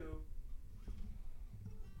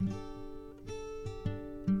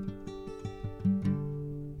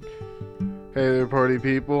Hey there, party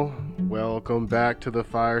people. Welcome back to the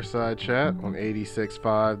Fireside Chat on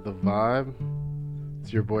 86.5 The Vibe.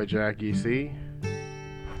 It's your boy Jackie C.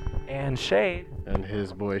 And Shade. And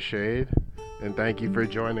his boy Shade. And thank you for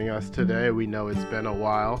joining us today. We know it's been a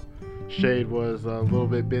while. Shade was a little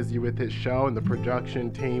bit busy with his show, and the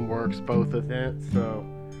production team works both events, so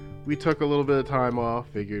we took a little bit of time off.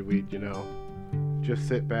 Figured we'd, just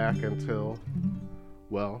sit back until,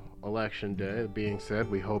 election day. That being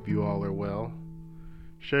said, we hope you all are well.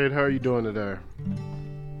 Shade, how are you doing today?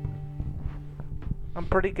 I'm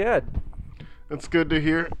pretty good. That's good to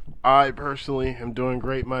hear. I personally am doing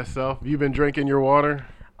great myself. Have you been drinking your water?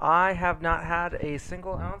 I have not had a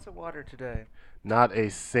single ounce of water today. Not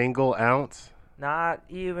a single ounce? Not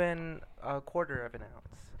even a quarter of an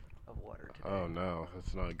ounce of water today. Oh no,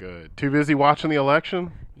 that's not good. Too busy watching the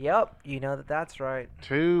election? Yep, that's right.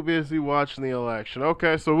 Too busy watching the election.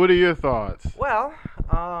 Okay, so what are your thoughts? Well,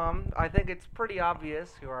 I think it's pretty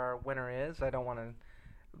obvious who our winner is. I don't want to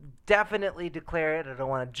definitely declare it. I don't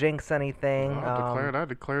want to jinx anything. I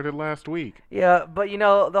declared it last week. Yeah, but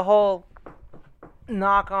the whole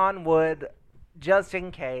knock on wood, just in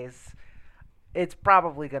case, it's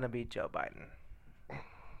probably going to be Joe Biden.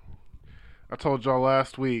 I told y'all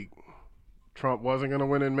last week, Trump wasn't going to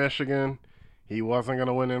win in Michigan, he wasn't going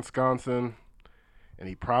to win in Wisconsin, and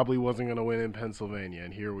he probably wasn't going to win in Pennsylvania,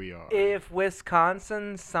 and here we are. If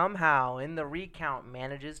Wisconsin somehow in the recount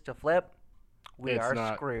manages to flip, we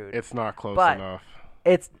are screwed. It's not close but enough.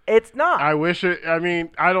 It's not. I wish it. I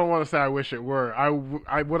mean, I don't want to say I wish it were.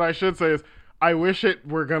 What I should say is I wish it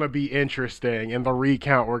were going to be interesting and the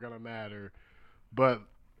recount were going to matter, but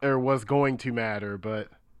or was going to matter. But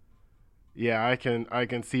yeah, I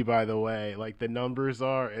can see by the way like the numbers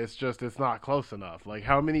are. It's not close enough. Like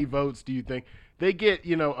how many votes do you think they get?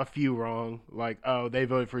 A few wrong. Like they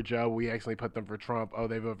voted for Joe, we accidentally put them for Trump. Oh,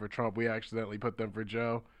 they voted for Trump, we accidentally put them for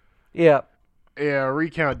Joe. Yeah. Yeah, a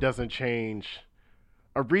recount doesn't change.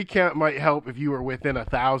 A recount might help if you were within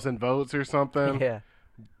 1,000 votes or something. Yeah.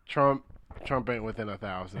 Trump ain't within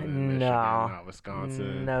 1,000 in Michigan, not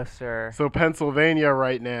Wisconsin. No, sir. So Pennsylvania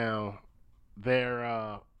right now,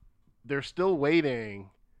 they're still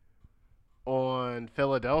waiting on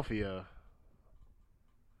Philadelphia,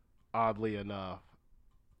 oddly enough.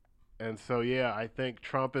 And so yeah, I think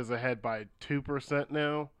Trump is ahead by 2%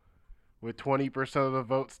 now, with 20% of the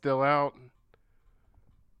vote still out.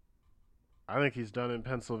 I think he's done in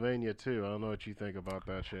Pennsylvania, too. I don't know what you think about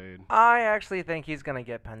that, Shade. I actually think he's going to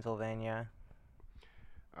get Pennsylvania.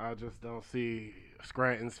 I just don't see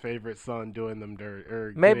Scranton's favorite son doing them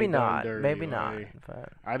dirty. Maybe not. Maybe not. But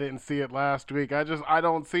I didn't see it last week. I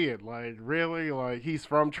don't see it. Like, really? Like, he's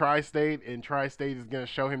from Tri-State, and Tri-State is going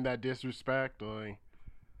to show him that disrespect? Like,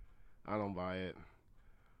 I don't buy it.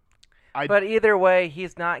 But either way,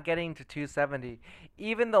 he's not getting to 270.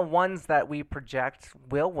 Even the ones that we project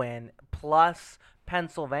will win, plus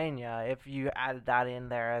Pennsylvania, if you added that in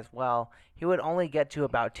there as well, he would only get to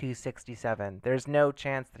about 267. There's no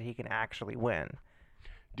chance that he can actually win.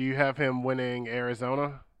 Do you have him winning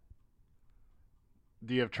Arizona?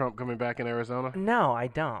 Do you have Trump coming back in Arizona? No, I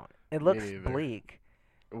don't. It looks bleak.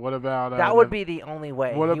 What about... that would be the only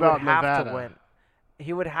way. What about Nevada? To win.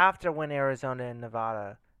 He would have to win Arizona and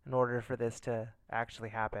Nevada in order for this to actually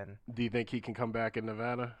happen. Do you think he can come back in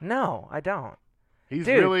Nevada? No, I don't. He's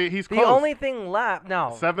close. The only thing left,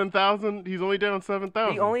 7,000? He's only down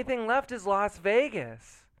 7,000. The only thing left is Las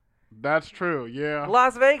Vegas. That's true, yeah.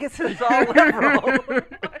 Las Vegas is all liberal.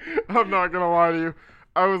 I'm not going to lie to you.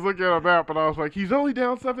 I was looking at a map, and I was like, he's only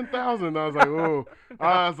down 7,000. I was like, whoa.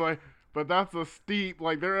 I was like, but that's a steep,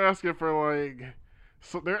 like, they're asking for,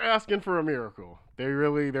 they're asking for a miracle.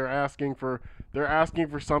 They're asking for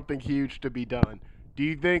something huge to be done. Do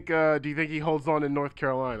you think he holds on in North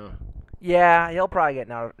Carolina? Yeah, he'll probably get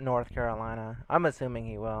North Carolina. I'm assuming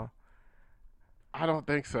he will. I don't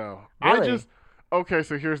think so. Really? Okay,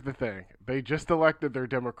 so here's the thing. They just elected their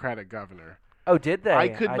Democratic governor. Oh, did they? I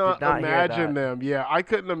could not imagine them. Yeah, I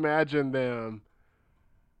couldn't imagine them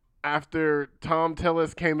after Tom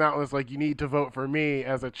Tillis came out and was like, you need to vote for me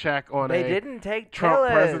as a check on they didn't take Trump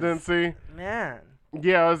Tillis. presidency. Man.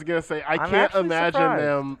 Yeah, I was going to say, I can't imagine surprised.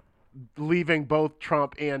 them leaving both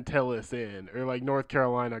Trump and Tillis in, or like North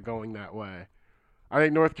Carolina going that way. I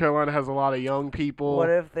think North Carolina has a lot of young people. What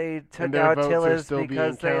if they took out Tillis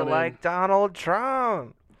because they like Donald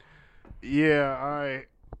Trump? Yeah,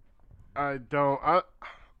 I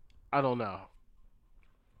don't know.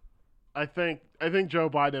 I think Joe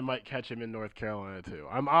Biden might catch him in North Carolina too.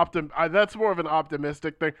 That's more of an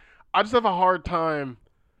optimistic thing. I just have a hard time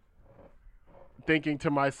thinking to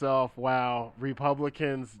myself, wow,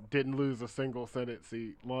 Republicans didn't lose a single Senate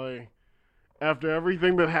seat. Like, After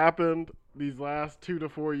everything that happened these last 2 to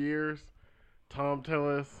 4 years, Tom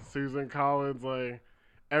Tillis, Susan Collins, like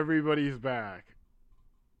everybody's back,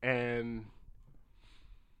 and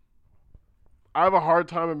I have a hard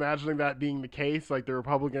time imagining that being the case. Like the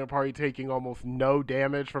Republican Party taking almost no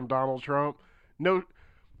damage from Donald Trump. No,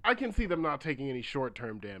 I can see them not taking any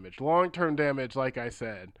short-term damage. Long-term damage, like I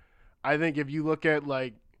said, I think if you look at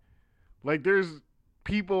like there's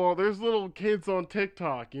little kids on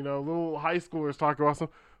TikTok, little high schoolers talking about some.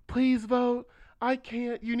 Please vote. I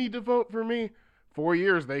can't. You need to vote for me. 4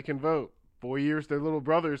 years they can vote. 4 years their little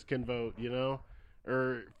brothers can vote.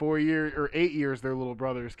 Or 4 years or 8 years their little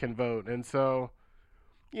brothers can vote. And so,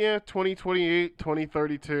 yeah, 2028,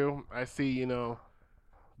 2032, I see,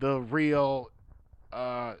 the real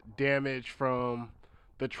damage from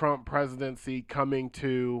the Trump presidency coming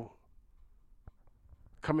to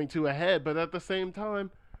a head. But at the same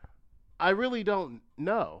time, I really don't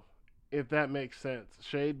know if that makes sense,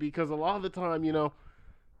 Shade, because a lot of the time,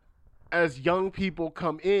 as young people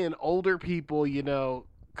come in, older people,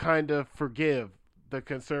 kind of forgive the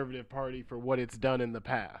conservative party for what it's done in the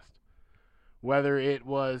past. Whether it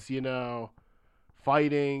was,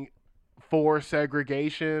 fighting for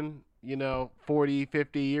segregation, 40,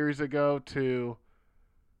 50 years ago, to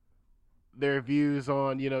their views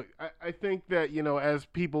on, I think that, as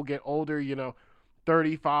people get older,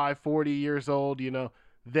 35, 40 years old,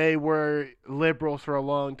 they were liberals for a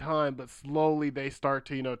long time, but slowly they start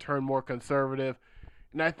to, turn more conservative.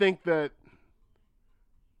 And I think that,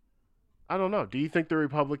 I don't know, do you think the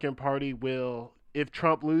Republican Party will, if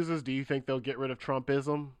Trump loses, do you think they'll get rid of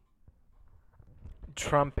Trumpism?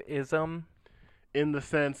 Trumpism? In the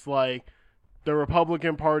sense, like, the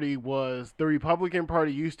Republican Party used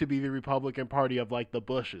to be the Republican Party of, like, the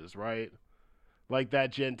Bushes, right? Like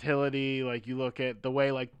that gentility, like you look at the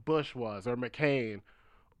way like Bush was, or McCain,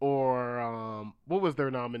 or what was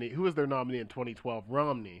their nominee? Who was their nominee in 2012?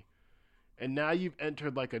 Romney. And now you've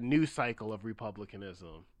entered like a new cycle of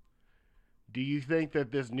republicanism. Do you think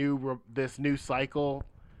that this new cycle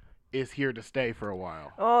is here to stay for a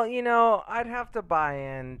while? Well, I'd have to buy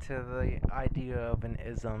into the idea of an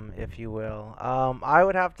ism, if you will. I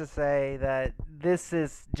would have to say that this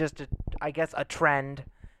is just, I guess, a trend.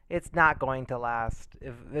 It's not going to last,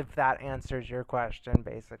 if that answers your question,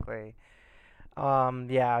 basically.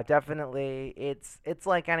 Yeah, definitely. It's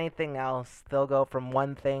like anything else. They'll go from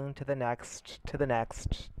one thing to the next, to the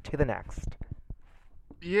next, to the next.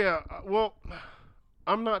 Yeah, well,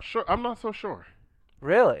 I'm not sure. I'm not so sure.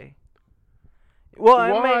 Really? Well,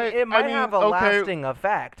 Why? it might have a lasting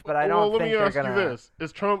effect, but I don't think they're gonna. Let me ask you this: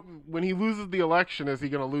 is Trump, when he loses the election, is he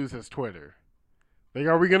gonna lose his Twitter? Like,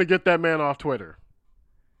 are we gonna get that man off Twitter?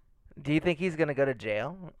 Do you think he's gonna go to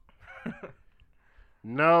jail?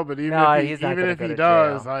 No, but even if he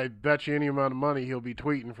does, I bet you any amount of money he'll be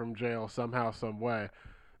tweeting from jail somehow, some way.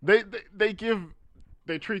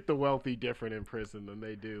 They treat the wealthy different in prison than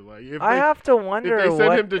they do. Like, I have to wonder, if they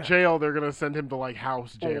send him to jail, they're gonna send him to like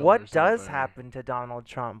house jail. What does happen to Donald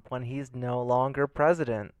Trump when he's no longer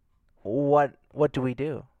president? What do we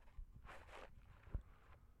do?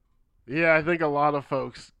 Yeah, I think a lot of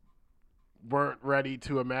folks weren't ready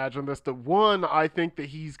to imagine this. I think that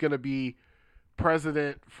he's gonna be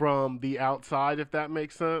president from the outside, if that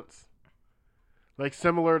makes sense. Like,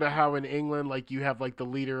 similar to how in England, like, you have like the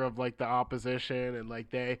leader of like the opposition, and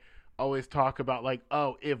like they always talk about like,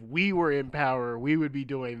 oh, if we were in power, we would be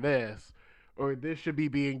doing this, or this should be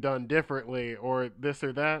being done differently, or this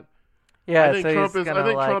or that. Yeah, I think so Trump is going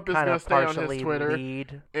to stay on his Twitter.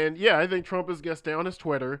 And yeah, I think Trump is going to stay on his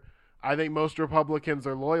Twitter. I think most Republicans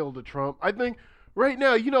are loyal to Trump. I think right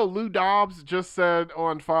now, Lou Dobbs just said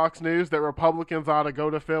on Fox News that Republicans ought to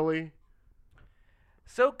go to Philly.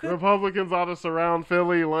 Republicans ought to surround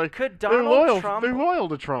Philly. Like, they're loyal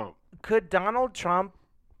to Trump. Could Donald Trump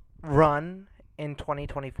run in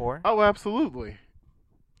 2024? Oh, absolutely.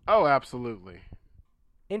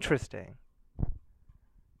 Interesting.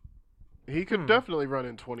 He could definitely run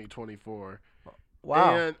in 2024.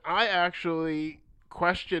 Wow. And I actually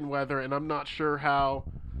question whether, and I'm not sure how,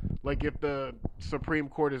 like, if the Supreme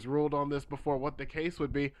Court has ruled on this before, what the case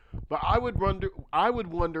would be. But I would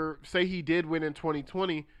wonder, say he did win in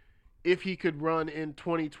 2020, if he could run in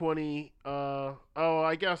 2020.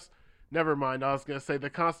 I guess, never mind. I was going to say the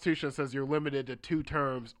Constitution says you're limited to 2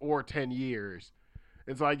 terms or 10 years.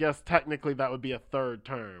 And so I guess technically that would be a 3rd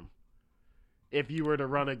term if you were to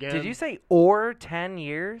run again. Did you say or 10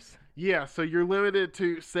 years? Yeah, so you're limited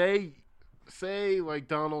to, say like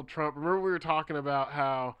Donald Trump. Remember we were talking about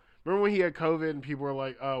remember when he had COVID and people were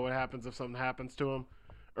like, oh, what happens if something happens to him?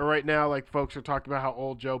 Or right now, like, folks are talking about how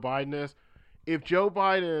old Joe Biden is. If Joe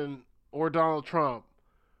Biden or Donald Trump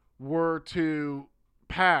were to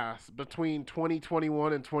pass between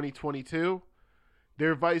 2021 and 2022,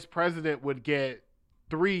 their vice president would get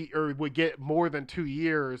more than 2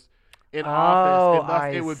 years in office, Oh, and thus I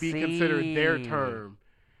it would be considered their see. term.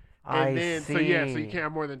 And I then, so yeah, so you see. can't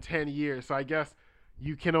have more than 10 years. So I guess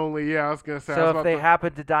you can only, yeah, I was going to say, I was So if about they to,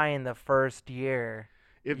 happen to die in the first year,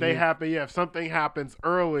 if they you happen, yeah, if something happens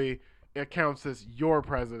early, it counts as your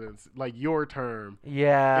president's, like your term. If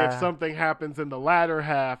yeah, something happens in the latter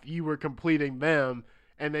half, you were completing them,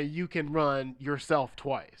 and then you can run yourself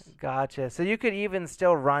twice. gotcha. So you could even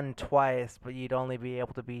still run twice, but you'd only be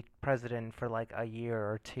able to be president for like a year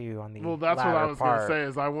or two on the Well, that's what I latter was going to part. say,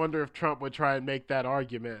 is I wonder if Trump would try and make that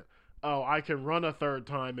argument. Oh, I can run a third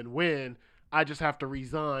time and win. I just have to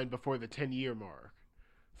resign before the 10-year mark.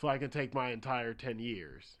 So I can take my entire 10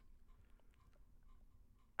 years.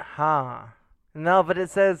 Huh. No, but it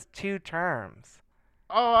says 2 terms.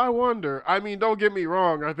 Oh, I wonder. I mean, don't get me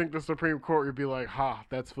wrong. I think the Supreme Court would be like, "Ha,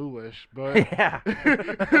 that's foolish." But, Yeah. but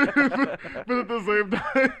at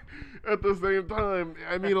the same time,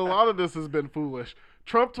 I mean, a lot of this has been foolish.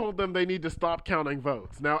 Trump told them they need to stop counting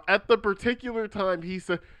votes. Now, at the particular time, he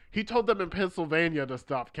told them in Pennsylvania to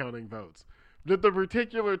stop counting votes. But at the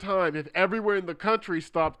particular time, if everywhere in the country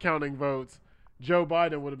stopped counting votes, Joe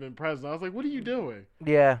Biden would have been president. I was like, "What are you doing?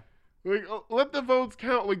 Yeah. Like, let the votes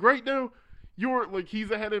count." Like right now, you're like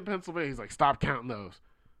he's ahead in Pennsylvania. He's like, stop counting those.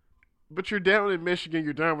 But you're down in Michigan,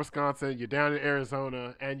 you're down in Wisconsin, you're down in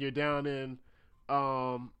Arizona, and you're down in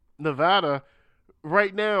Nevada.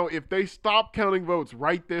 Right now, if they stop counting votes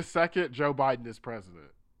right this second, Joe Biden is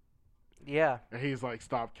president. Yeah. And he's like,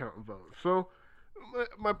 stop counting votes. So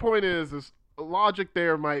my point is logic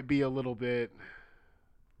there might be a little bit.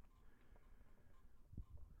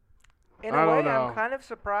 In I a don't way, I'm know. kind of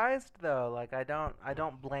surprised though. Like I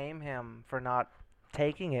don't blame him for not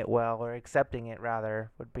taking it well or accepting it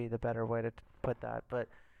rather would be the better way to put that. But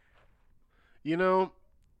You know,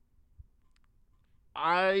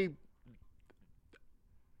 I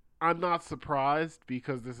I'm not surprised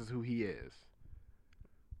because this is who he is.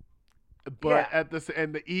 But yeah. at this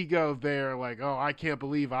and the ego there, like, oh, I can't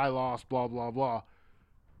believe I lost, blah blah blah.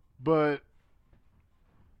 But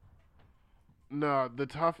no, the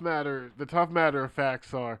tough matter of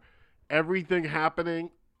facts are everything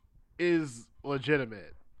happening is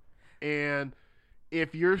legitimate. And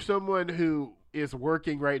if you're someone who is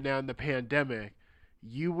working right now in the pandemic,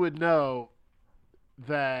 you would know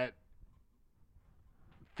that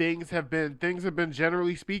things have been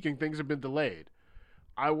generally speaking, things have been delayed.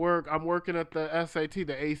 I'm working at the SAT,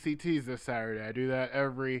 the ACTs this Saturday. I do that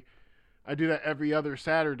every other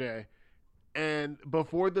Saturday. And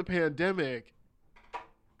before the pandemic,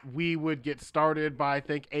 we would get started by I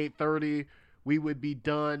think 8:30. We would be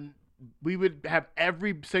done. We would have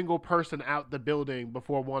every single person out the building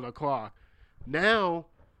before 1 o'clock. Now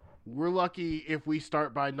we're lucky if we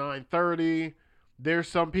start by 9:30. There's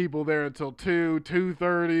some people there until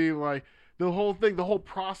 2:30. Like the whole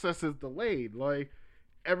process is delayed. Like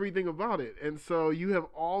everything about it. And so you have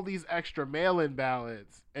all these extra mail-in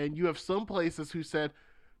ballots, and you have some places who said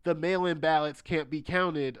the mail-in ballots can't be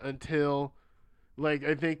counted until, like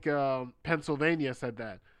I think Pennsylvania said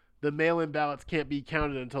that the mail-in ballots can't be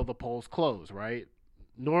counted until the polls close. Right?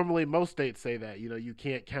 Normally, most states say that you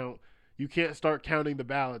can't start counting the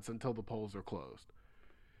ballots until the polls are closed.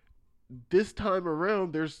 This time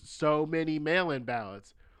around, there's so many mail-in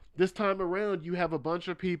ballots. This time around, you have a bunch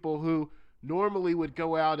of people who normally would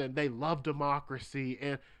go out and they love democracy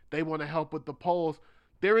and they want to help with the polls.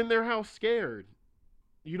 They're in their house scared.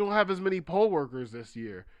 You don't have as many poll workers this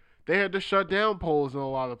year. They had to shut down polls in a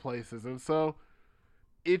lot of places. And so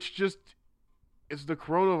it's just, it's the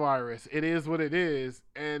coronavirus. It is what it is.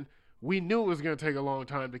 And we knew it was going to take a long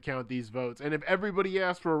time to count these votes. And if everybody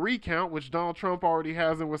asked for a recount, which Donald Trump already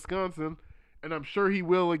has in Wisconsin, and I'm sure he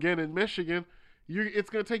will again in Michigan, it's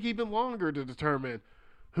going to take even longer to determine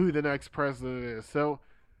who the next president is. So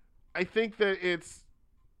I think that it's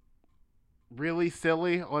really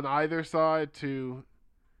silly on either side to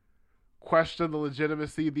question the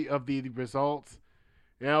legitimacy of the results.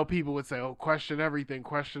 You know, people would say, "Oh, question everything,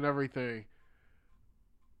 question everything."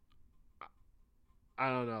 I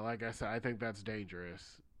don't know. Like I said, I think that's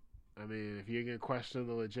dangerous. I mean, if you're gonna question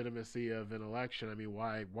the legitimacy of an election, I mean,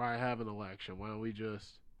 why have an election? Why don't we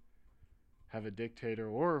just have a dictator,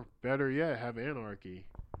 or better yet, have anarchy?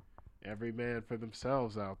 Every man for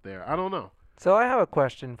themselves out there. I don't know. So I have a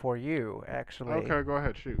question for you, actually. Okay, go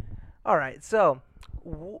ahead, shoot. All right. So,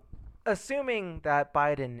 assuming that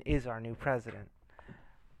Biden is our new president,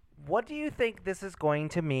 What do you think this is going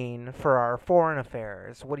to mean for our foreign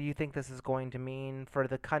affairs? What do you think this is going to mean for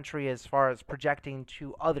the country as far as projecting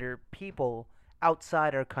to other people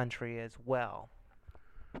outside our country as well?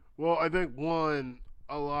 Well, I think one,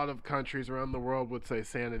 a lot of countries around the world would say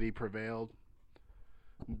sanity prevailed.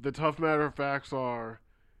 The tough matter of facts are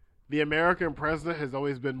the American president has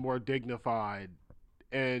always been more dignified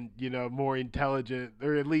and, more intelligent,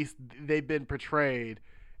 or at least they've been portrayed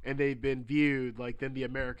and they've been viewed like than the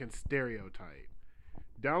American stereotype.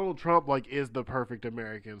 Donald Trump is the perfect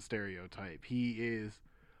American stereotype. He is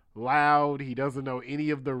loud, he doesn't know any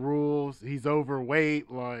of the rules, he's overweight,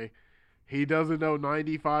 he doesn't know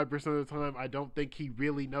 95% of the time. I don't think he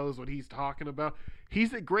really knows what he's talking about.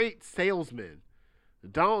 He's a great salesman.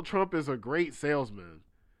 Donald Trump is a great salesman.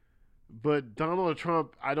 But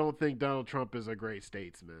I don't think Donald Trump is a great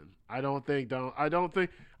statesman. I think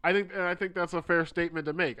that's a fair statement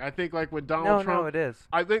to make. I think when Donald Trump, no, it is.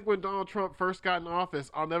 I think when Donald Trump first got in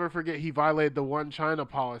office, I'll never forget he violated the one China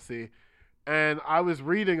policy, and I was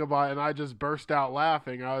reading about it and I just burst out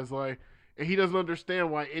laughing. I was like, he doesn't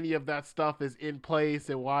understand why any of that stuff is in place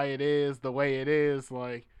and why it is the way it is,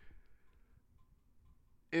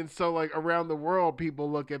 And so, around the world, people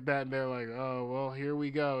look at that and they're like, "Oh, well, here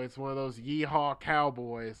we go. It's one of those yeehaw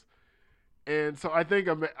cowboys." And so, I think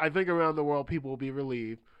around the world, people will be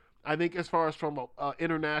relieved. I think, as far as from an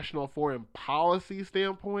international foreign policy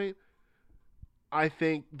standpoint, I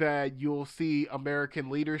think that you'll see American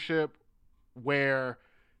leadership where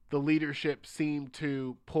the leadership seemed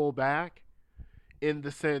to pull back. In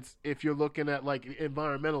the sense, if you're looking at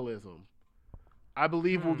environmentalism, I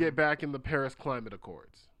believe we'll get back in the Paris Climate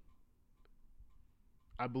Accords.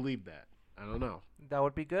 I believe that. I don't know. That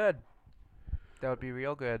would be good. That would be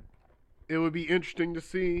real good. It would be interesting to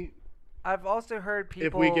see. I've also heard people...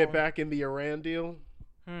 If we get back in the Iran deal,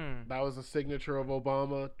 that was a signature of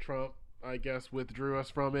Obama. Trump, I guess, withdrew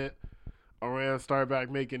us from it. Iran started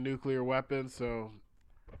back making nuclear weapons, or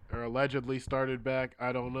allegedly started back.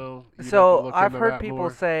 I don't know. So I've heard people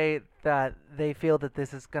say that they feel that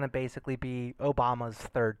this is going to basically be Obama's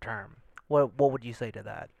third term. What would you say to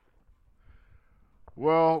that?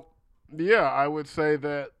 Well, yeah, I would say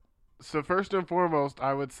that. So first and foremost,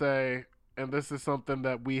 I would say, and this is something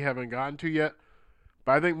that we haven't gotten to yet,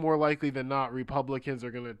 but I think more likely than not, Republicans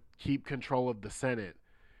are going to keep control of the Senate.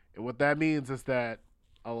 And what that means is that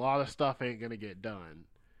a lot of stuff ain't going to get done.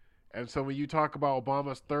 And so when you talk about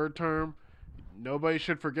Obama's third term, nobody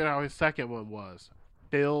should forget how his second one was.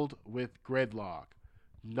 Filled with gridlock.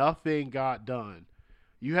 Nothing got done.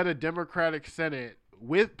 You had a Democratic Senate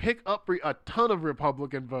pick up a ton of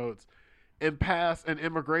Republican votes and pass an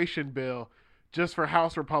immigration bill just for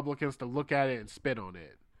House Republicans to look at it and spit on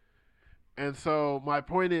it. And so my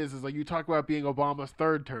point is you talk about being Obama's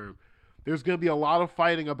third term, there's going to be a lot of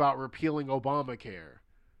fighting about repealing Obamacare.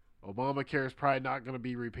 Obamacare is probably not going to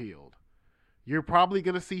be repealed. You're probably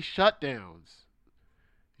going to see shutdowns.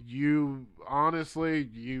 I'm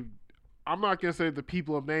not going to say the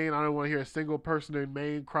people of Maine, I don't want to hear a single person in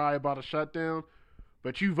Maine cry about a shutdown,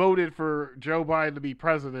 but you voted for Joe Biden to be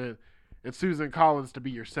president and Susan Collins to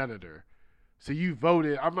be your senator. So you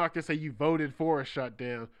voted, I'm not going to say you voted for a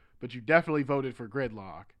shutdown, but you definitely voted for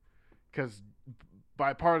gridlock because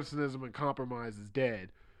bipartisanism and compromise is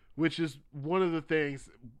dead, which is one of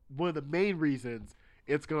the main reasons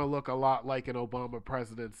it's going to look a lot like an Obama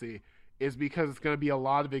presidency is because it's going to be a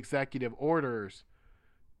lot of executive orders,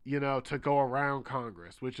 to go around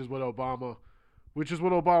Congress, which is what Obama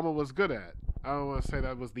was good at. I don't want to say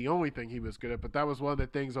that was the only thing he was good at, but that was one of the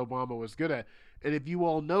things Obama was good at. And if you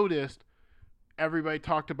all noticed, everybody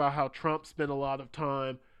talked about how Trump spent a lot of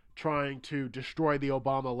time trying to destroy the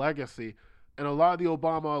Obama legacy. And a lot of the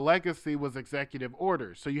Obama legacy was executive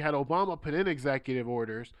orders. So you had Obama put in executive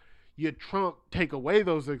orders. You had Trump take away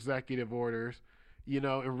those executive orders,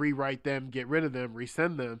 and rewrite them, get rid of them,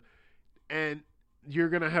 rescind them. And you're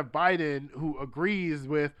going to have Biden who agrees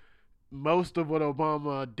with most of what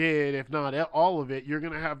Obama did, if not all of it. You're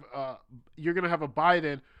going to have a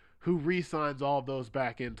Biden who re-signs all of those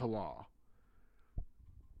back into law.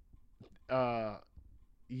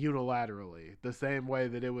 Unilaterally, the same way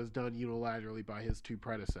that it was done unilaterally by his two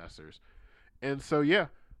predecessors. And so, yeah,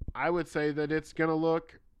 I would say that it's going to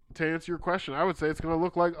look, to answer your question, I would say it's going to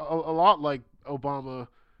look like a lot like Obama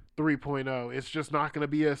 3.0. It's just not going to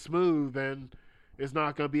be as smooth and it's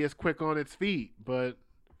not going to be as quick on its feet. But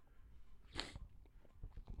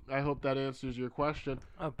I hope that answers your question.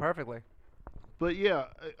 Oh, perfectly. But yeah,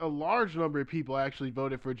 a large number of people actually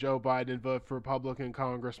voted for Joe Biden and voted for Republican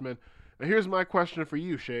congressmen. Now, here's my question for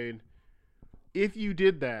you, Shane. If you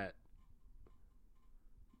did that,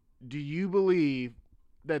 do you believe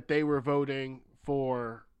that they were voting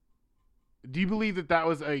for? Do you believe that that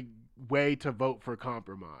was a way to vote for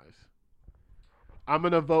compromise? I'm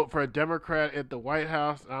going to vote for a Democrat at the White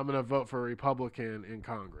House, and I'm going to vote for a Republican in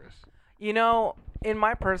Congress. You know, in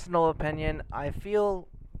my personal opinion, I feel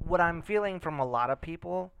what I'm feeling from a lot of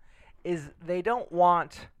people is they don't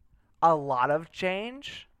want a lot of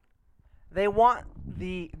change. They want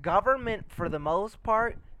the government, for the most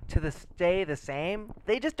part, to stay the same.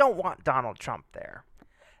 They just don't want Donald Trump there.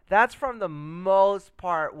 That's from the most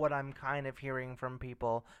part what I'm kind of hearing from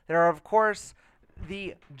people. There are, of course,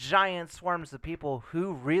 the giant swarms of people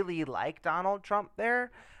who really like Donald Trump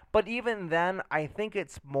there. But even then, I think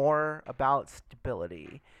it's more about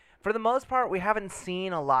stability. For the most part, we haven't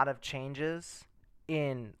seen a lot of changes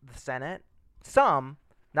in the Senate. Some,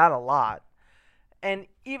 not a lot. And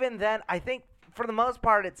even then, I think for the most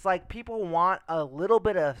part, it's like people want a little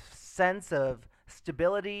bit of sense of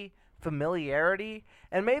stability, familiarity,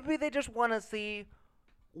 and maybe they just want to see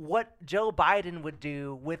what Joe Biden would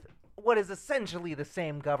do with what is essentially the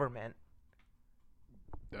same government.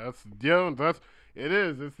 That's it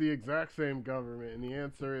is. It's the exact same government, and the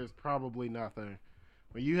answer is probably nothing.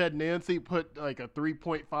 When you had Nancy put like a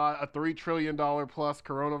 $3 trillion plus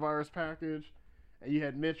coronavirus package, and you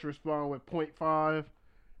had Mitch respond with 0.5,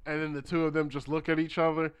 and then the two of them just look at each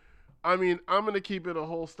other. I mean, I'm gonna keep it a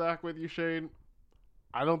whole stack with you, Shane.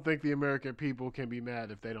 I don't think the American people can be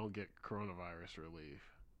mad if they don't get coronavirus relief.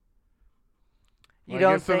 You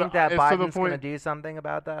don't think that Biden's going to do something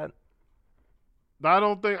about that?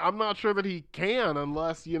 I'm not sure that he can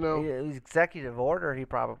unless, executive order, he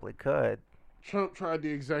probably could. Trump tried the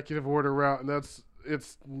executive order route, and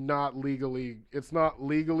it's not legally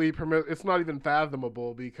permitted. It's not even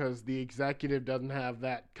fathomable because the executive doesn't have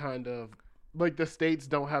that kind of, like, the states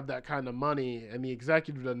don't have that kind of money, and the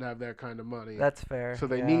executive doesn't have that kind of money. That's fair. So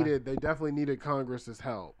they definitely needed Congress's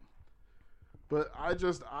help. But I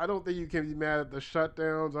don't think you can be mad at the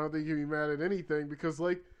shutdowns. I don't think you can be mad at anything because,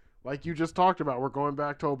 like you just talked about, we're going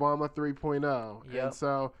back to Obama 3.0.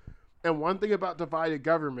 Yep. And one thing about divided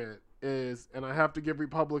government is, and I have to give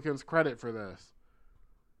Republicans credit for this,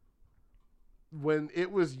 when it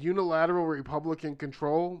was unilateral Republican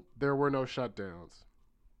control, there were no shutdowns.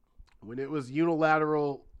 When it was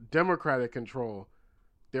unilateral Democratic control,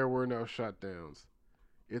 there were no shutdowns.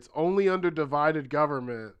 It's only under divided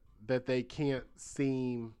government that they can't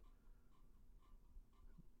seem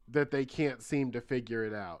to figure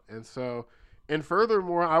it out. And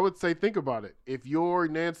furthermore, I would say, think about it. If you're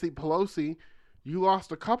Nancy Pelosi, you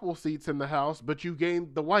lost a couple seats in the House, but you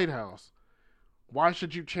gained the White House. Why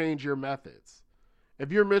should you change your methods?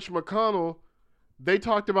 If you're Mitch McConnell, they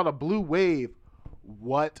talked about a blue wave.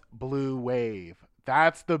 What blue wave?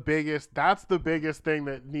 That's the biggest thing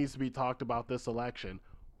that needs to be talked about this election.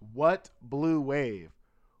 What blue wave?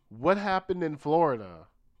 What happened in Florida?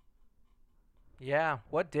 Yeah,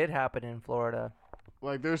 what did happen in Florida?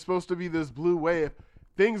 Like, there's supposed to be this blue wave.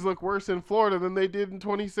 Things look worse in Florida than they did in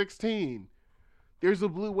 2016. There's a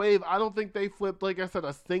blue wave. I don't think they flipped, like I said,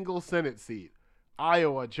 a single Senate seat.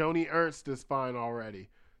 Iowa, Joni Ernst is fine already.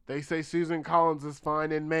 They say Susan Collins is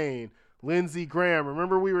fine in Maine. Lindsey Graham.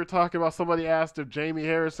 Remember we were talking about, somebody asked if Jamie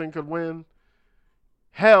Harrison could win?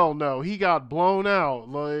 Hell no. He got blown out.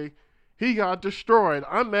 Like, he got destroyed.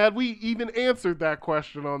 I'm mad we even answered that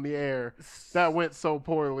question on the air. That went so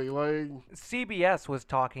poorly. Like, CBS was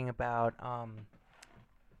talking about,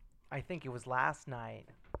 I think it was last night,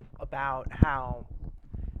 about how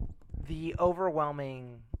the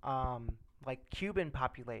overwhelming, Cuban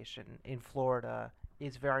population in Florida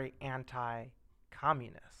is very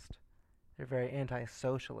anti-communist. They're very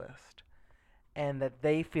anti-socialist. And that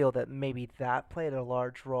they feel that maybe that played a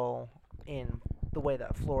large role in the way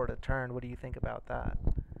that Florida turned. What do you think about that?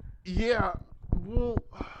 Yeah, well,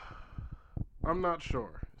 I'm not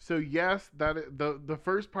sure. So yes, the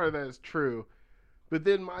first part of that is true, but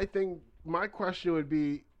then my question would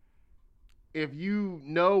be, if you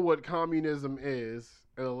know what communism is,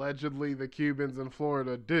 and allegedly the Cubans in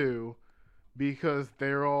Florida do, because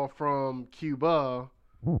they're all from Cuba,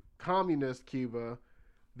 communist Cuba,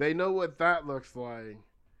 they know what that looks like.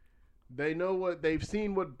 They've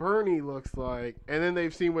seen what Bernie looks like, and then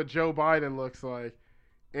they've seen what Joe Biden looks like.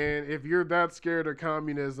 And if you're that scared of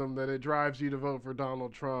communism that it drives you to vote for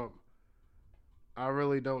Donald Trump, I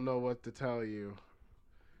really don't know what to tell you.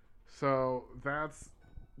 So that's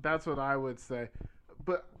what I would say.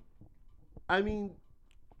 But I mean,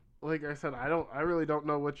 like I said, I really don't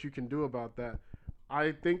know what you can do about that.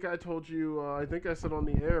 I think I told you, I think I said on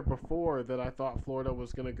the air before that I thought Florida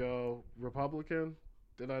was going to go Republican.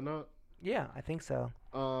 Did I not? Yeah, I think so.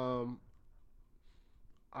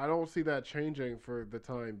 I don't see that changing for the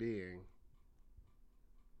time being.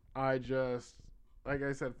 I just, like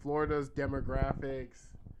I said, Florida's demographics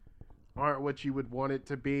aren't what you would want it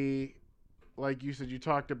to be. Like you said, you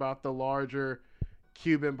talked about the larger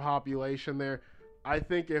Cuban population there. I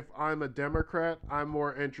think if I'm a Democrat, I'm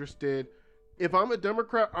more interested. If I'm a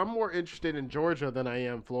Democrat, I'm more interested in Georgia than I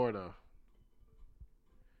am Florida.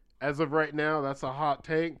 As of right now, that's a hot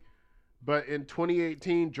take. But in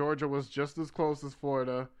 2018, Georgia was just as close as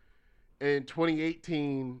Florida. In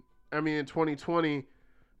 2018, in 2020,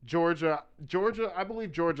 Georgia, I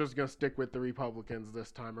believe Georgia's going to stick with the Republicans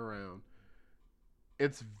this time around.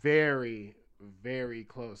 It's very, very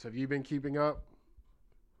close. Have you been keeping up?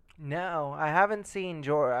 No, I haven't seen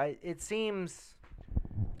Georgia. It seems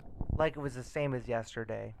like it was the same as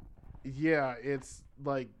yesterday. Yeah, it's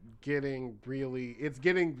like getting really,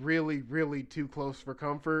 really too close for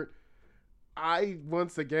comfort.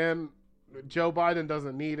 Once again, Joe Biden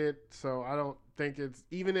doesn't need it, so I don't think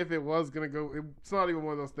even if it was going to go, it's not even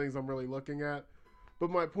one of those things I'm really looking at.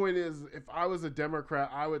 But my point is, if I was a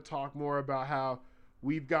Democrat, I would talk more about how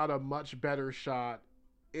we've got a much better shot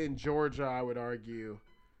in Georgia, I would argue,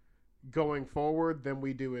 going forward than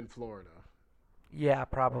we do in Florida. Yeah,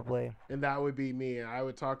 probably. And that would be me. I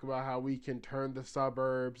would talk about how we can turn the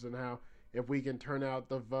suburbs and how if we can turn out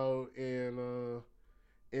the vote in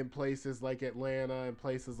places like Atlanta and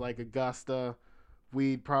places like Augusta,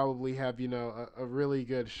 we'd probably have, a really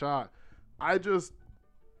good shot. I don't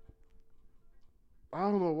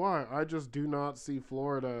know why. I just do not see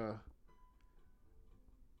Florida.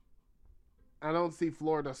 I don't see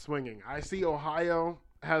Florida swinging. I see Ohio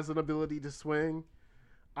has an ability to swing.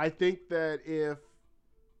 I think that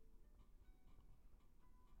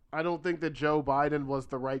I don't think that Joe Biden was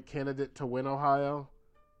the right candidate to win Ohio.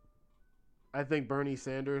 I think Bernie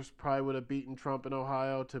Sanders probably would have beaten Trump in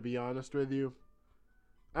Ohio, to be honest with you.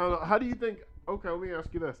 I don't know. How do you think? Okay, let me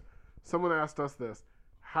ask you this. Someone asked us this.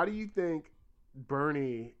 How do you think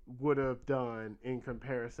Bernie would have done in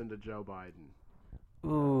comparison to Joe Biden?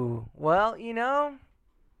 Ooh, well,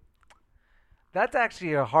 that's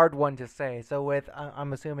actually a hard one to say. So with,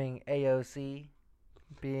 I'm assuming AOC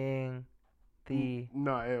being the...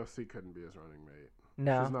 No, AOC couldn't be his running mate.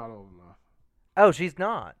 No. She's not old enough. Oh, she's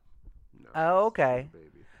not? No. Oh, okay.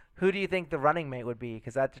 Baby. Who do you think the running mate would be?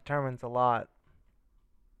 Because that determines a lot.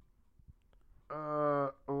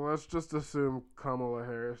 Let's just assume Kamala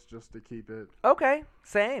Harris just to keep it. Okay,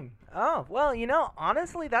 same. Oh, well,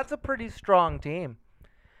 honestly, that's a pretty strong team.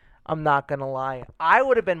 I'm not going to lie. I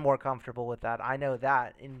would have been more comfortable with that. I know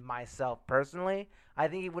that in myself personally. I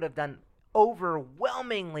think he would have done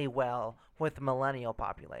overwhelmingly well with the millennial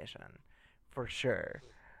population. For sure.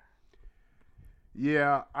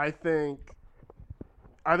 Yeah, I think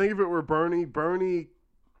if it were Bernie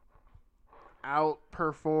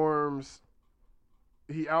outperforms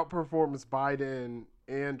Biden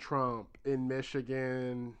and Trump in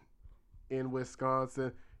Michigan, in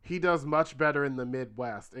Wisconsin. He does much better in the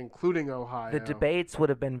Midwest, including Ohio. The debates would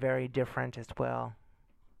have been very different as well.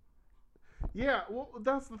 Yeah, well,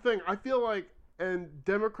 that's the thing. I feel like, and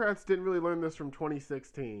Democrats didn't really learn this from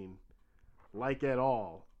 2016, like at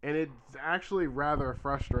all. And it's actually rather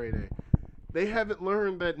frustrating. They haven't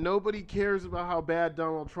learned that nobody cares about how bad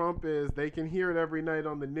Donald Trump is. They can hear it every night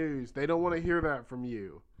on the news. They don't want to hear that from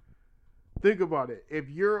you. Think about it. If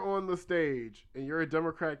you're on the stage and you're a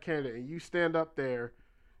Democrat candidate and you stand up there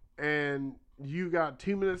and you got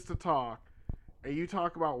 2 minutes to talk and you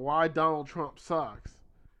talk about why Donald Trump sucks,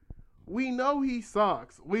 we know he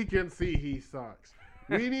sucks. We can see he sucks.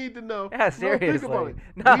 We need to know. Yeah, seriously. No, think about it.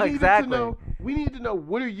 No, exactly. We need to know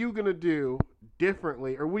what are you going to do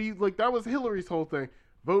differently, or what do you like? That was Hillary's whole thing.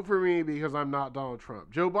 Vote for me because I'm not Donald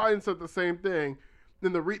Trump. Joe Biden said the same thing.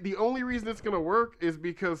 Then the only reason it's gonna work is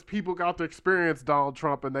because people got to experience Donald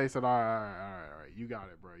Trump and they said, all right, you got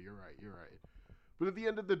it, bro. You're right. But at the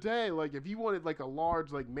end of the day, like if you wanted like a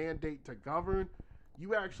large like mandate to govern,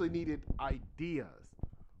 you actually needed ideas.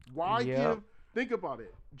 Think about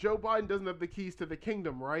it. Joe Biden doesn't have the keys to the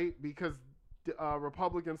kingdom, right? Because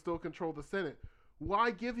Republicans still control the Senate.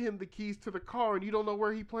 Why give him the keys to the car and you don't know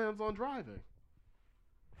where he plans on driving?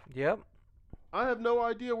 Yep. I have no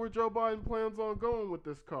idea where Joe Biden plans on going with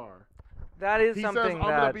this car. That is he something says, I'm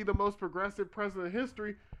going to be the most progressive president in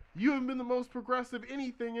history. You haven't been the most progressive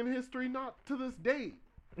anything in history, not to this date.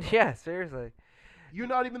 Yeah, seriously. You're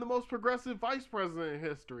not even the most progressive vice president in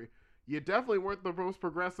history. You definitely weren't the most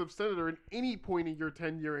progressive senator at any point in your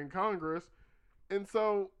tenure in Congress. And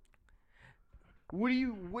so,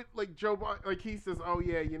 like Joe Biden, like he says, oh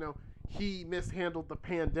yeah, he mishandled the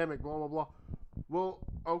pandemic, blah, blah, blah. Well,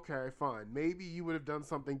 okay, fine. Maybe you would have done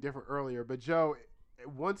something different earlier. But Joe,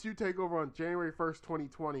 once you take over on January 1st,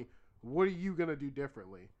 2020, what are you going to do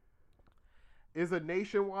differently? Is a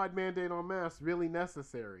nationwide mandate on masks really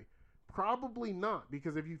necessary? Probably not,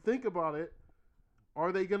 because if you think about it,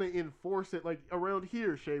 are they going to enforce it? Like around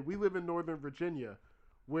here, Shay, we live in Northern Virginia,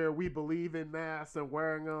 where we believe in masks and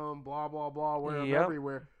wearing them, blah, blah, blah, wearing them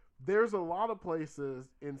everywhere. There's a lot of places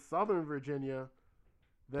in Southern Virginia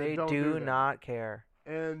that they don't do that. not care.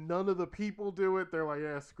 And none of the people do it. They're like,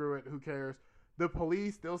 yeah, screw it, who cares? The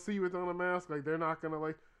police, they'll see you without a mask, like they're not going to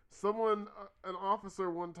like... Someone, an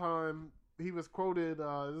officer one time, he was quoted,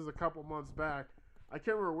 this is a couple months back, I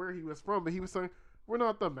can't remember where he was from, but he was saying, we're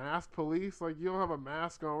not the mask police. Like, you don't have a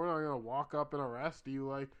mask on. We're not going to walk up and arrest you.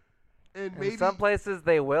 Like, and maybe... In some places,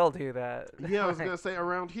 they will do that. Yeah, I was going to say,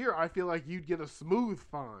 around here, I feel like you'd get a smooth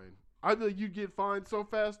fine. I feel like you'd get fined so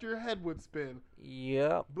fast your head would spin.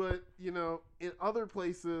 Yep. But, you know, in other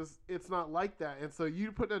places, it's not like that. And so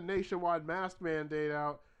you put a nationwide mask mandate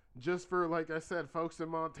out just for, like I said, folks in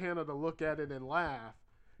Montana to look at it and laugh.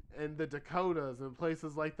 And the Dakotas and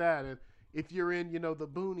places like that. And if you're in, you know, the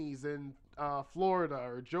boonies in Florida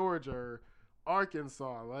or Georgia or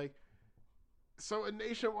Arkansas, like, so a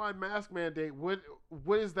nationwide mask mandate, what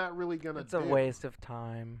is that really going to do? It's a waste of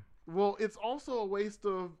time. Well, it's also a waste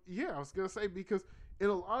of, I was going to say, because in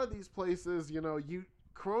a lot of these places, you know,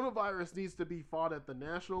 coronavirus needs to be fought at the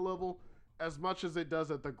national level as much as it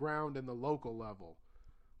does at the ground and the local level.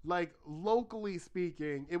 Like, locally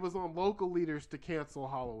speaking, it was on local leaders to cancel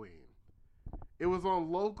Halloween. It was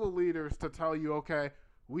on local leaders to tell you, okay,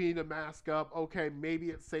 we need to mask up. Okay, maybe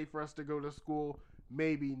it's safe for us to go to school.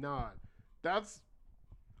 Maybe not.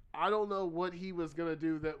 I don't know what he was going to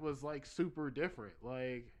do that was, like, super different.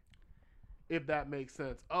 Like, if that makes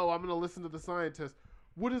sense. Oh, I'm going to listen to the scientists.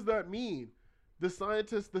 What does that mean? The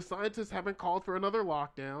scientists haven't called for another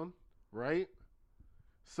lockdown, right?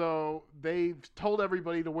 So they've told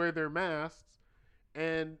everybody to wear their masks,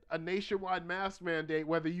 and a nationwide mask mandate,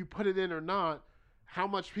 whether you put it in or not, how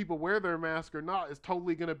much people wear their mask or not is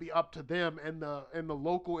totally going to be up to them and the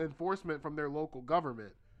local enforcement from their local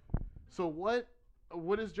government. So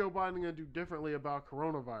what is Joe Biden going to do differently about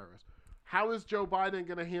coronavirus? How is Joe Biden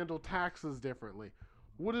going to handle taxes differently?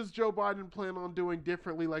 What does Joe Biden plan on doing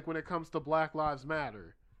differently, like when it comes to Black Lives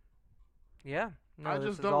Matter? Yeah, I this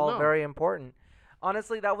just is don't all know. very important.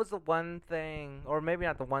 Honestly, that was the one thing, or maybe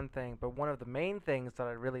not the one thing, but one of the main things that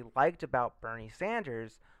I really liked about Bernie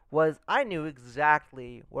Sanders was I knew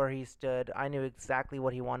exactly where he stood. I knew exactly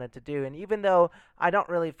what he wanted to do. And even though I don't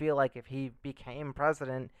really feel like if he became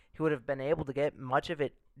president, he would have been able to get much of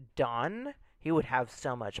it done, he would have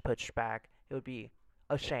so much pushback. It would be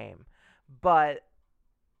a shame. But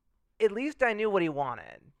at least I knew what he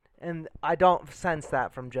wanted. And I don't sense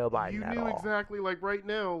that from Joe Biden at all. You knew exactly, like right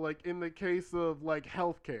now, like in the case of like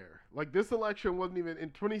healthcare. Like this election wasn't even,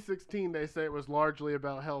 in 2016 they say it was largely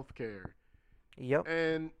about healthcare. Yep.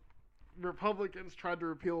 And Republicans tried to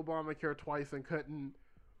repeal Obamacare twice and couldn't.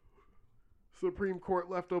 Supreme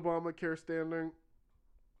Court left Obamacare standing.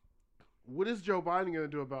 What is Joe Biden going to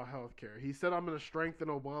do about healthcare? He said, I'm going to strengthen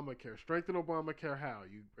Obamacare. Strengthen Obamacare how?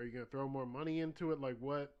 Are you going to throw more money into it? Like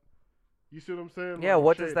what? You see what I'm saying? Yeah, like,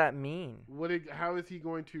 what does that mean? How is he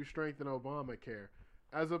going to strengthen Obamacare?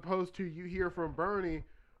 As opposed to, you hear from Bernie,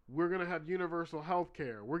 we're going to have universal health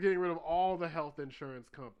care. We're getting rid of all the health insurance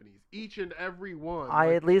companies. Each and every one.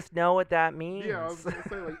 I at least know what that means. Yeah, I was going to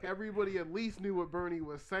say, like, everybody at least knew what Bernie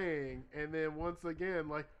was saying. And then once again,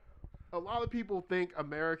 like, a lot of people think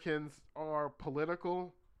Americans are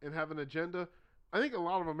political and have an agenda. I think a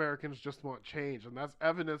lot of Americans just want change, and that's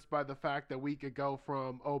evidenced by the fact that we could go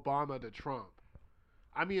from Obama to Trump.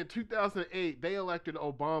 I mean, in 2008, they elected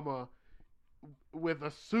Obama with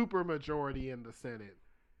a super majority in the Senate.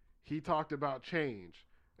 He talked about change.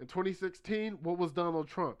 In 2016, what was Donald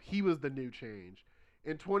Trump? He was the new change.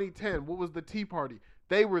 In 2010, what was the Tea Party?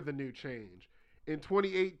 They were the new change. In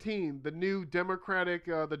 2018, the new Democratic,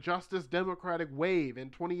 the Justice Democratic wave in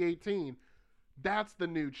 2018, that's the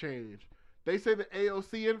new change. They say the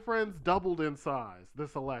AOC and friends doubled in size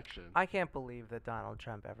this election. I can't believe that Donald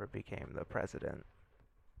Trump ever became the president.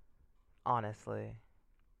 Honestly.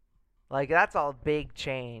 Like, that's a big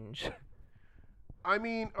change. I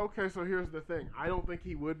mean, okay, so here's the thing. I don't think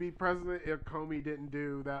he would be president if Comey didn't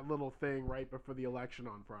do that little thing right before the election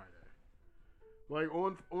on Friday. Like,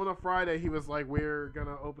 on a Friday, he was like, we're going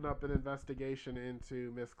to open up an investigation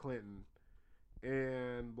into Miss Clinton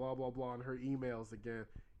and blah, blah, blah, and her emails again.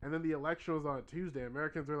 And then the election was on Tuesday.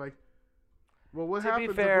 Americans were like, well, what happens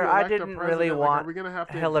if we elect a president? To be fair, I didn't really want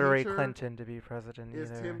Hillary Clinton to be president either.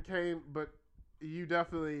 Is Tim Kaine, but you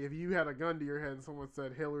definitely, if you had a gun to your head and someone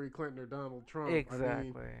said Hillary Clinton or Donald Trump, Exactly. I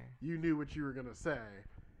mean, you knew what you were gonna say.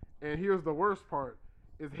 And here's the worst part: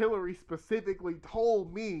 is Hillary specifically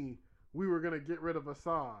told me we were gonna get rid of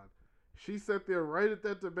Assad. She sat there right at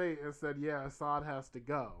that debate and said, "Yeah, Assad has to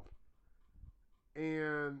go."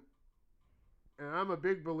 And I'm a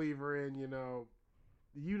big believer in, you know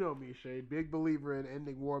me, Shade, big believer in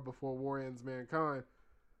ending war before war ends mankind.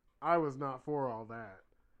 I was not for all that.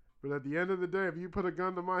 But at the end of the day, if you put a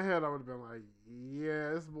gun to my head, I would have been like,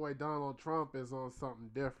 yeah, this boy Donald Trump is on something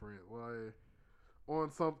different. Like,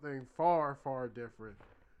 on something far, far different.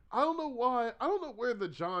 I don't know why. I don't know where the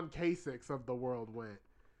John Kasichs of the world went.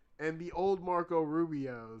 And the old Marco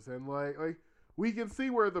Rubios. And, like we can see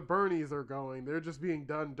where the Bernies are going. They're just being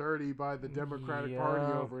done dirty by the Democratic Party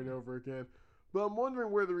over and over again. But I'm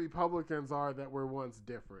wondering where the Republicans are that were once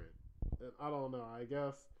different. And I don't know. I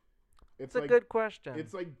guess it's a good question.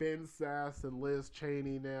 It's like Ben Sasse and Liz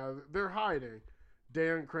Cheney now. They're hiding.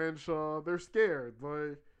 Dan Crenshaw, they're scared.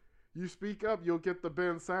 Like, you speak up, you'll get the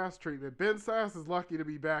Ben Sasse treatment. Ben Sasse is lucky to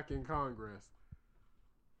be back in Congress.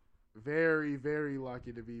 Very, very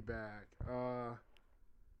lucky to be back.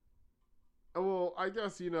 Well, I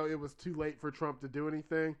guess, it was too late for Trump to do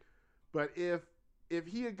anything. But if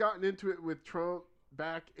he had gotten into it with Trump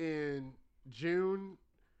back in June,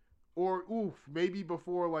 or maybe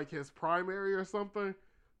before like his primary or something,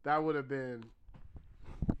 that would have been.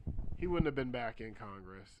 He wouldn't have been back in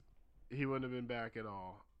Congress. He wouldn't have been back at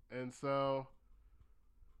all. And so,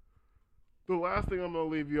 the last thing I'm going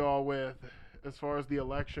to leave you all with, as far as the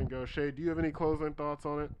election goes, Shay, do you have any closing thoughts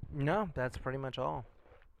on it? No, that's pretty much all.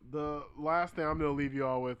 The last thing I'm going to leave you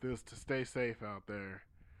all with is to stay safe out there.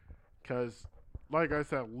 Because, like I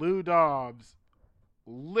said, Lou Dobbs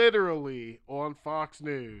literally on Fox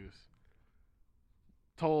News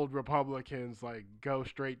told Republicans, like, go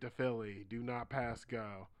straight to Philly, do not pass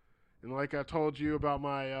go. And like I told you about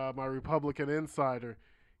my Republican insider,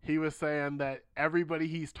 he was saying that everybody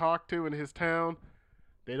he's talked to in his town,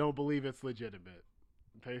 they don't believe it's legitimate.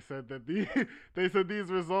 They said that these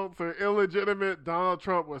results are illegitimate. Donald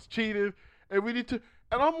Trump was cheated, and we need to.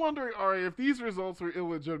 And I'm wondering, Ari, if these results were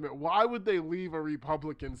illegitimate, why would they leave a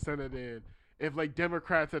Republican Senate in? If like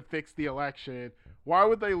Democrats had fixed the election, why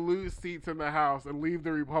would they lose seats in the House and leave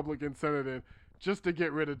the Republican Senate in just to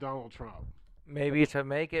get rid of Donald Trump? Maybe to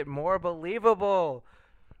make it more believable.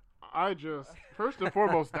 First and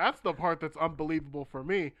foremost, that's the part that's unbelievable for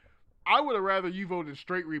me. I would have rather you voted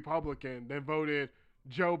straight Republican than voted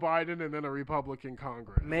Joe Biden and then a Republican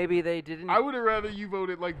Congress. Maybe they didn't. I would have rather you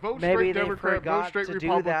voted vote straight Democrat, vote straight to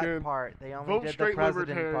Republican, do that part. They only vote did straight the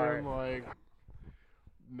president Libertarian. part.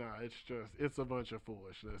 Nah, it's a bunch of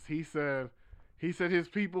foolishness. He said his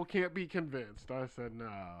people can't be convinced. I said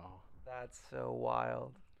no. That's so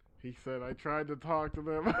wild. He said, I tried to talk to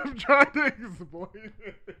them. I'm trying to explain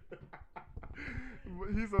it.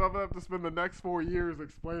 He said, I'm going to have to spend the next 4 years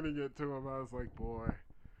explaining it to him. I was like, boy,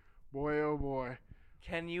 oh boy.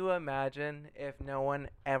 Can you imagine if no one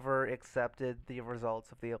ever accepted the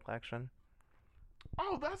results of the election?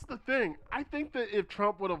 Oh, that's the thing. I think that if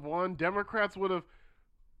Trump would have won, Democrats would have.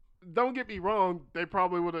 Don't get me wrong, they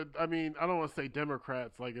probably would have. I mean, I don't want to say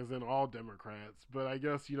Democrats, like as in all Democrats, but I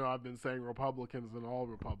guess, I've been saying Republicans and all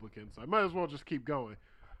Republicans. I might as well just keep going.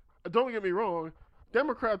 Don't get me wrong,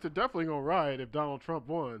 Democrats are definitely going to riot if Donald Trump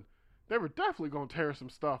won. They were definitely going to tear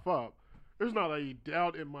some stuff up. There's not a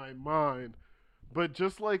doubt in my mind. But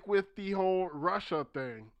just like with the whole Russia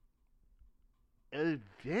thing,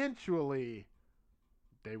 eventually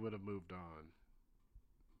they would have moved on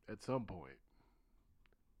at some point.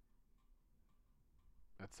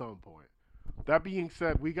 That being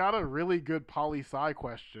said, we got a really good poli-sci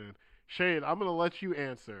question. Shade, I'm going to let you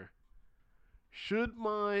answer. Should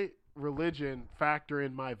my religion factor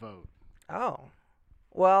in my vote? Oh.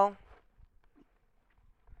 Well.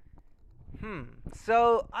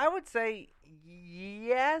 So I would say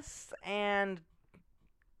yes and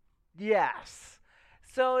yes.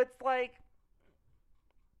 So it's like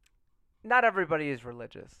not everybody is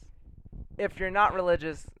religious. If you're not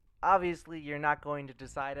religious, obviously you're not going to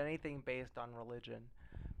decide anything based on religion.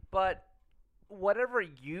 But whatever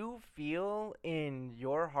you feel in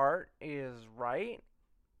your heart is right,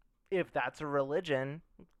 if that's a religion,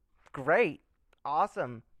 great,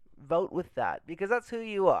 awesome, vote with that because that's who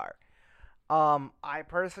you are. I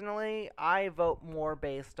personally vote more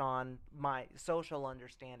based on my social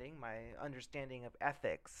understanding, my understanding of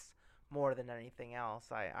ethics more than anything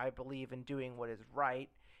else. I believe in doing what is right.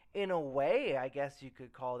 In a way, I guess you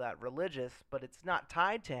could call that religious, but it's not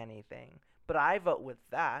tied to anything. But I vote with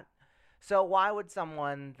that. So why would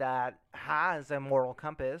someone that has a moral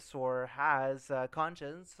compass or has a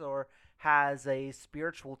conscience or has a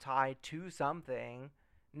spiritual tie to something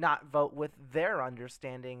not vote with their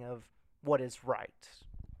understanding of what is right?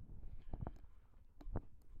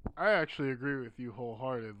 I actually agree with you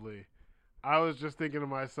wholeheartedly. I was just thinking to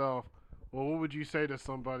myself, well, what would you say to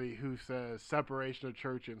somebody who says separation of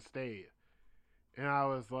church and state? And I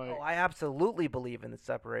was Oh, like, I absolutely believe in the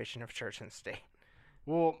separation of church and state.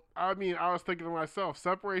 well, I mean, I was thinking to myself,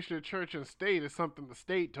 separation of church and state is something the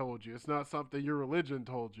state told you. It's not something your religion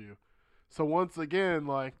told you. So once again,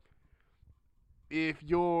 like, if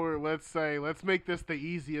you're, let's say, let's make this the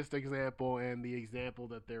easiest example and the example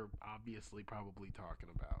that they're obviously probably talking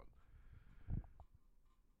about.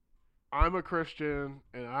 I'm a Christian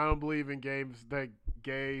and I don't believe in games that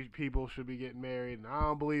gay people should be getting married and I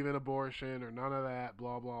don't believe in abortion or none of that,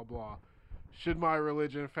 blah, blah, blah. Should my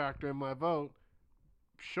religion factor in my vote?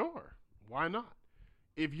 Sure. Why not?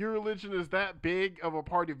 If your religion is that big of a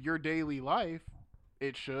part of your daily life,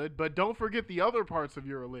 it should. But don't forget the other parts of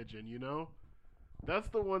your religion, you know? That's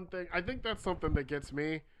the one thing. I think that's something that gets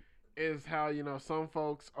me is how, some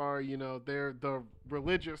folks are, they're the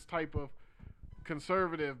religious type of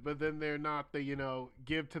conservative, but then they're not the,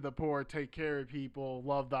 give to the poor, take care of people,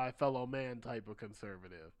 love thy fellow man type of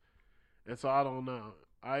conservative. And so I don't know.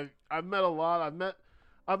 I've met a lot.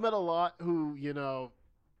 I've met a lot who,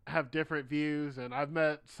 have different views, and I've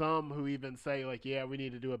met some who even say like, yeah, we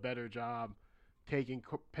need to do a better job taking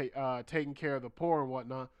care of the poor and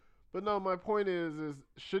whatnot. But no, my point is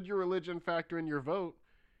should your religion factor in your vote?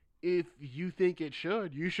 If you think it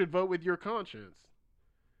should, you should vote with your conscience.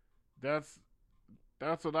 That's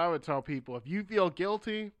that's what I would tell people. If you feel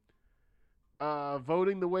guilty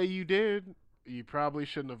voting the way you did, you probably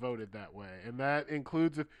shouldn't have voted that way. And that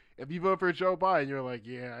includes if you vote for Joe Biden, you're like,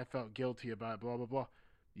 yeah, I felt guilty about blah, blah, blah.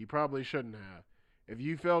 You probably shouldn't have. If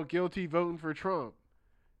you felt guilty voting for Trump,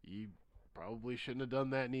 you probably shouldn't have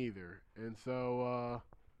done that neither. And so,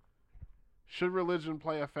 should religion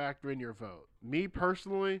play a factor in your vote? Me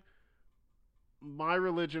personally, my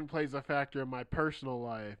religion plays a factor in my personal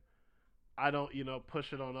life. I don't,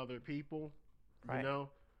 push it on other people, you Right. know?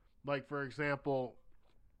 Like, for example,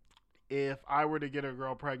 if I were to get a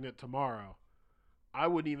girl pregnant tomorrow, I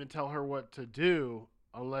wouldn't even tell her what to do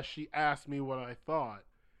unless she asked me what I thought.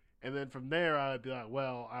 And then from there, I'd be like,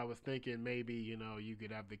 well, I was thinking maybe, you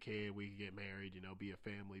could have the kid, we could get married, be a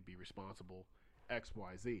family, be responsible, X,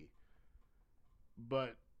 Y, Z.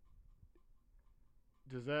 But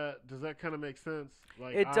does that kind of make sense?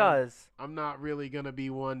 Like It does. I'm not really gonna be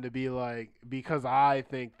one to be like because I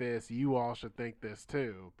think this, you all should think this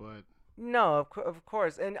too. But No, of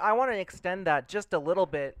course. And I want to extend that just a little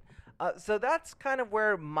bit. So that's kind of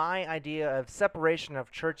where my idea of separation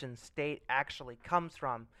of church and state actually comes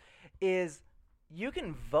from is you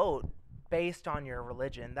can vote based on your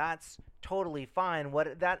religion. That's totally fine.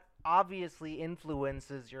 What that obviously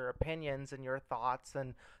influences your opinions and your thoughts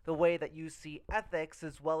and the way that you see ethics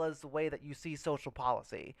as well as the way that you see social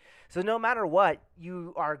policy. So no matter what,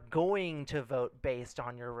 you are going to vote based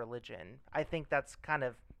on your religion. I think that's kind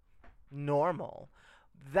of normal.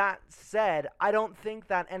 That said, I don't think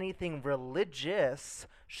that anything religious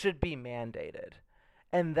should be mandated.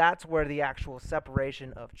 And that's where the actual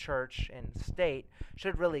separation of church and state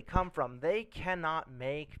should really come from. They cannot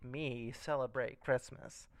make me celebrate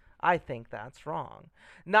Christmas. I think that's wrong.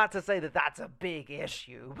 Not to say that that's a big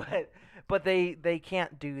issue, but they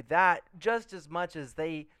can't do that just as much as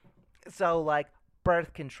they so like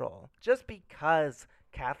birth control. Just because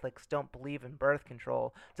Catholics don't believe in birth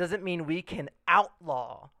control doesn't mean we can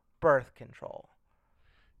outlaw birth control.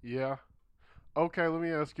 yeah, okay. Let me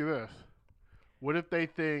ask you this: what if they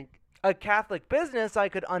think? A Catholic business I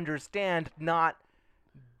could understand not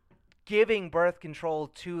giving birth control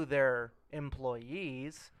to their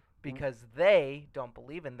employees because they don't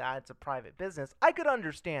believe in that. It's a private business. I could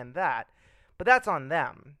understand that. But that's on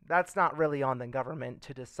them. That's not really on the government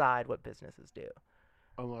to decide what businesses do.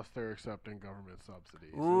 Unless they're accepting government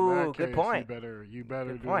subsidies. Ooh, In that good case, point. You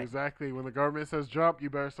better Good do point. exactly when the government says jump.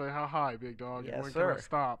 You better say how high, big dog. Yes, When can sir. I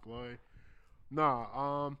stop? Like, nah.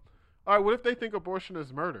 All right. What if they think abortion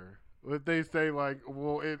is murder? What if they say like,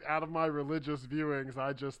 well, out of my religious viewings,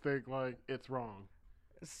 I just think like it's wrong.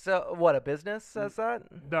 So, what, a business says that?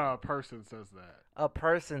 No, a person says that. A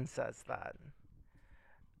person says that.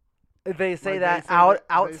 They say Like that they say that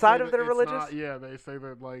they say outside of that their it's religious? not. Yeah, they say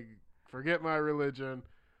that like, forget my religion.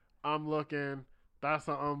 I'm looking. That's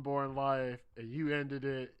an unborn life, and you ended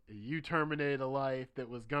it. And you terminated a life that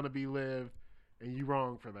was gonna be lived, and you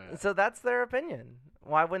wrong for that. So that's their opinion.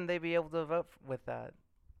 Why wouldn't they be able to vote with that?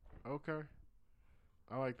 Okay.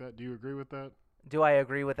 I like that. Do you agree with that? Do I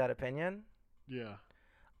agree with that opinion? Yeah.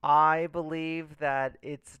 I believe that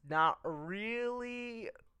it's not really.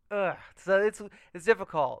 So it's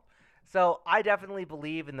difficult. So I definitely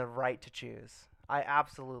believe in the right to choose. I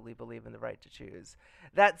absolutely believe in the right to choose.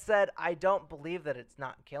 That said, I don't believe that it's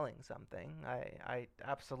not killing something. I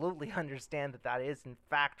absolutely understand that that is in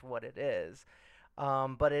fact what it is.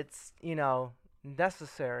 But it's,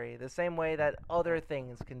 necessary the same way that other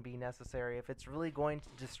things can be necessary. If it's really going to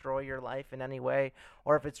destroy your life in any way,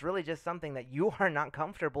 or if it's really just something that you are not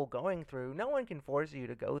comfortable going through, no one can force you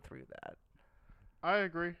to go through that. I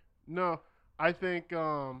agree. No, I think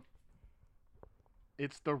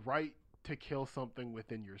it's the right to kill something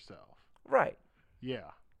within yourself. Right. Yeah.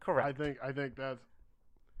 Correct. I think that's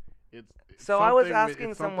it's So I was something asking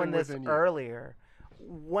it's someone something this within you. earlier.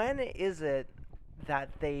 When is it that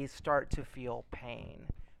they start to feel pain?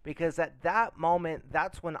 Because at that moment,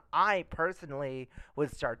 that's when I personally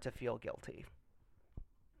would start to feel guilty.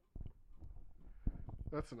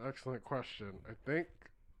 That's an excellent question. I think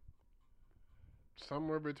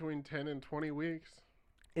somewhere between 10 and 20 weeks.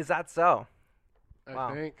 Is that so?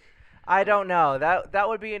 I think. I don't know. That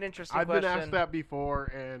would be an interesting I've question. been asked that before,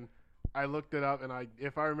 and I looked it up, and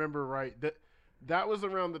if I remember right, that was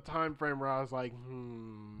around the time frame where I was like,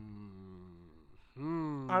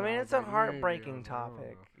 I mean, it's a heartbreaking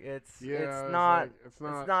topic. It's not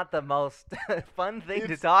the most fun thing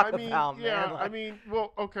to talk about, man. Yeah, I mean,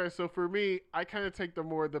 well, okay, so for me, I kind of take the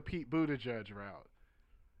Pete Buttigieg route.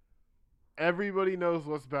 Everybody knows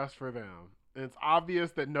what's best for them. And it's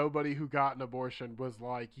obvious that nobody who got an abortion was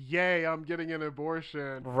like, yay, I'm getting an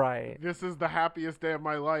abortion. Right. This is the happiest day of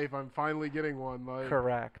my life. I'm finally getting one. Like,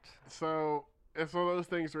 correct. So it's one of those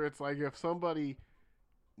things where it's like if somebody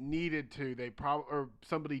needed to, they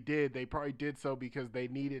probably did so because they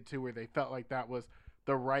needed to, or they felt like that was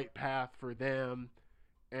the right path for them.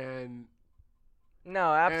 And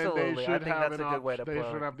no, absolutely. And I think that's a good way to put it.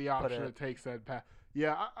 They should have the option to take said path.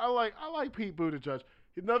 Yeah, I like Pete Buttigieg.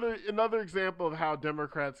 Another example of how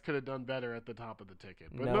Democrats could have done better at the top of the ticket.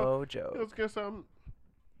 But no joke. Let's get some.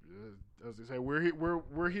 As I say, we're here. We're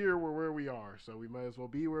where we are, so we might as well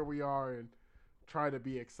be where we are and try to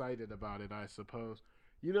be excited about it, I suppose.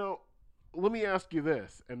 Let me ask you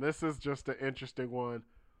this, and this is just an interesting one,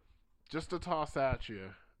 just to toss at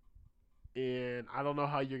you, and I don't know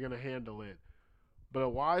how you're gonna handle it, but a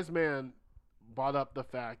wise man brought up the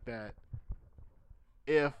fact that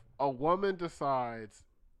if a woman decides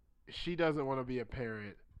she doesn't want to be a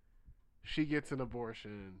parent, she gets an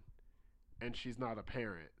abortion, and she's not a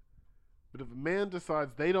parent. But if a man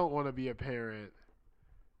decides they don't want to be a parent,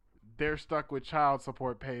 they're stuck with child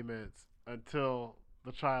support payments until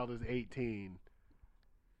the child is 18.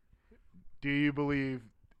 Do you believe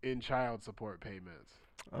in child support payments?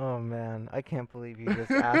 Oh, man. I can't believe you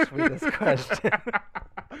just asked me this question.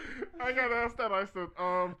 I got asked that. I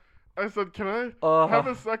said, can I have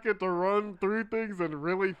a second to run through things and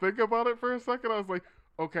really think about it for a second? I was like,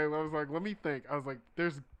 okay. I was like, let me think. I was like,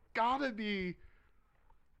 there's gotta be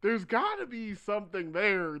something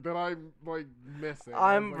there that I'm like missing.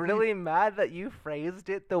 I'm really mad that you phrased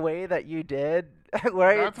it the way that you did.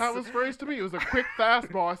 That's how it was phrased to me. It was a quick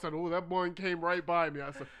fastball. I said, oh, that one came right by me.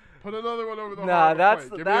 I said, put another one over the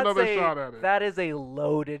plate. Give me another shot at it. That is a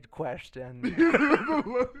loaded question.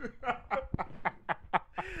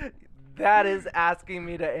 That is asking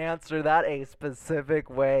me to answer that a specific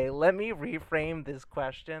way. Let me reframe this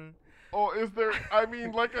question. Oh, is there? I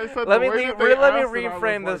mean, like I said, let me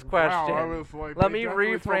reframe this question. Let me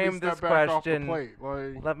reframe this question.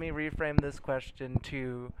 Let me reframe this question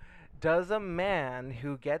to: does a man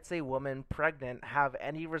who gets a woman pregnant have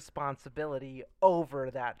any responsibility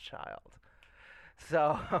over that child?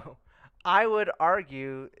 So, I would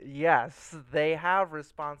argue yes, they have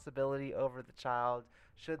responsibility over the child.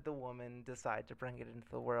 Should the woman decide to bring it into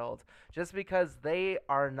the world, just because they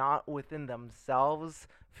are not within themselves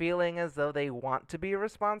feeling as though they want to be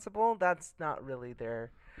responsible, that's not really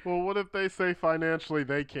their... Well, what if they say financially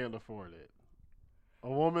they can't afford it?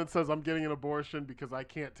 A woman says, I'm getting an abortion because I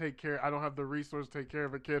don't have the resource to take care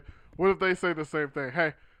of a kid. What if they say the same thing?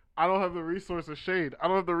 Hey, I don't have the resources, Shade. I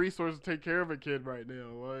don't have the resources to take care of a kid right now.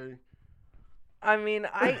 Like, I mean,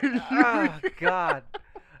 oh, God.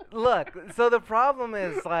 Look, so the problem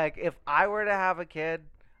is, like, if I were to have a kid,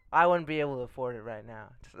 I wouldn't be able to afford it right now.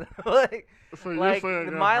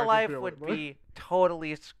 My life would be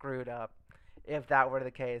totally screwed up if that were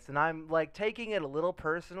the case. And I'm, like, taking it a little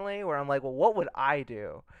personally, where I'm like, well, what would I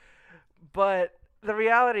do? But the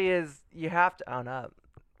reality is, you have to own up.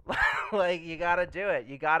 Like, you gotta do it.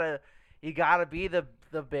 You gotta be the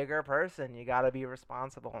bigger person. You gotta be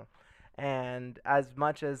responsible. And And as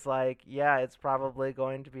much as, like, yeah, it's probably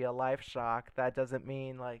going to be a life shock, that doesn't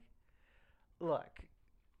mean, like, look,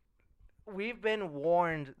 we've been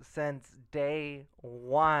warned since day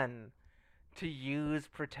one to use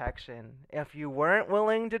protection. If you weren't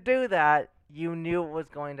willing to do that, you knew what was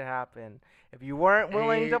going to happen. If you weren't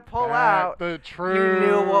willing to pull out, you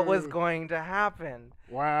knew what was going to happen.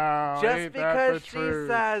 Wow. Just because she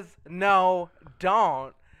says, no,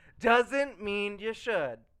 don't, doesn't mean you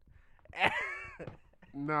should.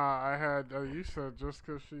 Nah, you said just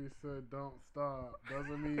because she said don't stop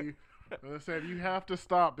doesn't mean. I said you have to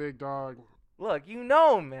stop, big dog. Look, you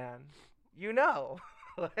know, man. You know.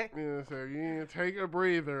 Yeah, so you need to take a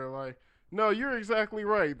breather. Like, no, you're exactly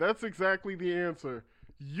right. That's exactly the answer.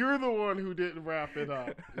 You're the one who didn't wrap it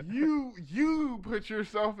up. You put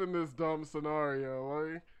yourself in this dumb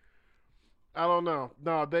scenario. Like, I don't know.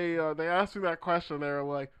 No, they asked me that question. They were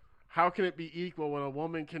like, how can it be equal when a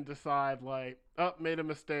woman can decide, like, oh, made a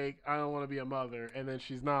mistake, I don't want to be a mother, and then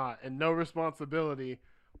she's not, and no responsibility.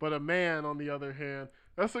 But a man, on the other hand,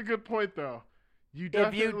 that's a good point, though.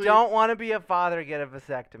 If you don't want to be a father, get a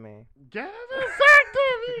vasectomy. Get a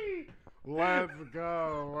vasectomy! Let's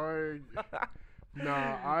go. Like, no,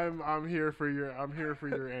 I'm here for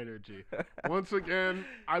your energy. Once again,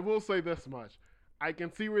 I will say this much. I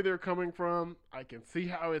can see where they're coming from. I can see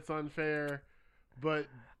how it's unfair, but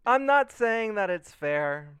I'm not saying that it's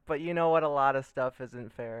fair, but you know what? A lot of stuff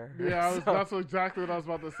isn't fair. Yeah, that's exactly what I was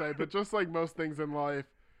about to say. But just like most things in life,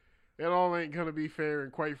 it all ain't gonna be fair,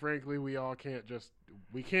 and quite frankly, we can't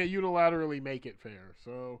unilaterally make it fair.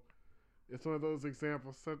 So it's one of those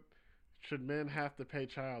examples. So, should men have to pay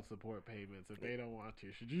child support payments if they don't want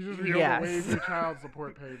to? Should you just be able to waive your child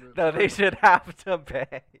support payments? No, they should have to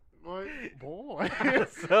pay. Like, boy.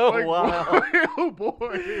 So like, wild. Boy, oh,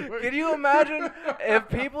 boy. Like, can you imagine if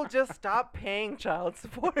people just stopped paying child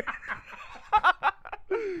support?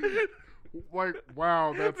 Like,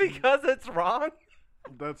 wow. Because it's wrong?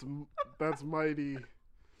 That's mighty.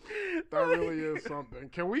 That really is something.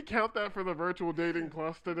 Can we count that for the virtual dating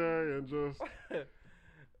plus today and just...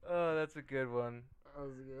 Oh, that's a good one.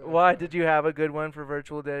 Why, did you have a good one for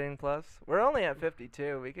virtual dating plus? We're only at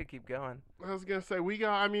 52. We could keep going. I was going to say,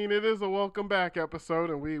 it is a welcome back episode,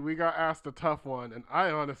 and we got asked a tough one, and I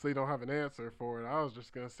honestly don't have an answer for it. I was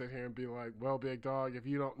just going to sit here and be like, well, big dog, if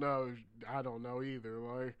you don't know, I don't know either.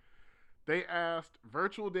 Like, they asked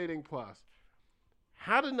virtual dating plus,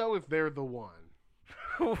 how to know if they're the one.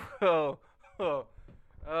 Oh,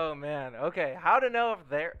 man. Okay, how to know if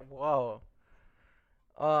they're... Whoa.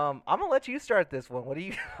 I'm gonna let you start this one. What do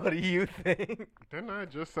you think? Didn't I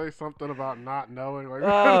just say something about not knowing? Like,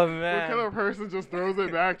 oh man, what kind of person just throws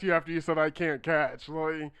it back to you after you said I can't catch?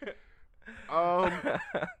 Like, I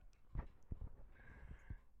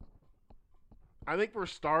think for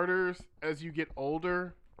starters, as you get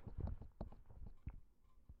older,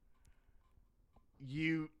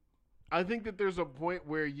 I think that there's a point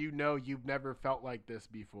where you've never felt like this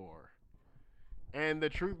before, and the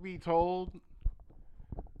truth be told,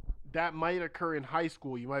 that might occur in high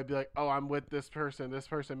school. You might be like, oh, I'm with this person. This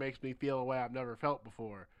person makes me feel a way I've never felt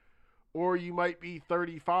before. Or you might be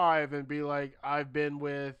 35 and be like, I've been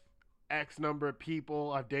with X number of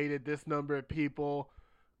people. I've dated this number of people.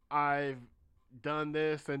 I've done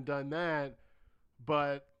this and done that.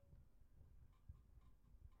 But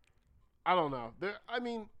I don't know.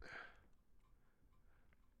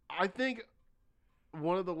 I think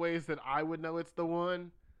one of the ways that I would know it's the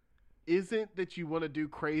one isn't that you want to do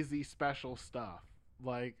crazy special stuff.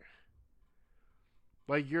 Like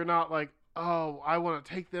you're not like, oh, I want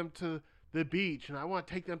to take them to the beach and I want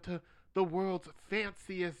to take them to the world's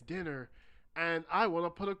fanciest dinner and I want to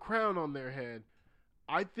put a crown on their head.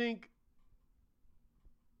 I think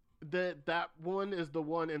that one is the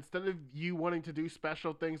one, instead of you wanting to do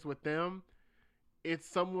special things with them, it's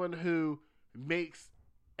someone who makes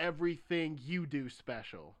everything you do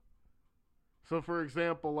special. So, for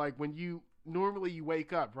example, like when you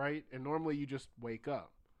wake up, right? And normally you just wake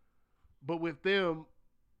up. But with them,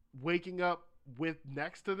 waking up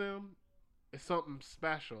next to them is something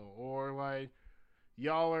special. Or like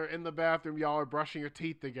y'all are in the bathroom, y'all are brushing your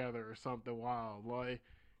teeth together or something wild. Like,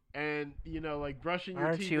 and like brushing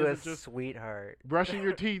your teeth isn't just sweetheart. Brushing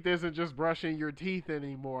your teeth isn't just brushing your teeth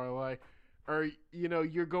anymore. Like, or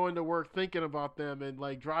you're going to work thinking about them and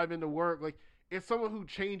like driving to work, like. It's someone who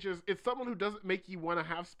changes. It's someone who doesn't make you want to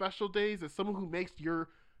have special days. It's someone who makes your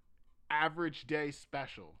average day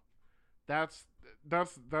special. That's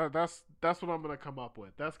what I'm gonna come up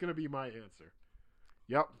with. That's gonna be my answer.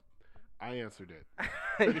 Yep, I answered it.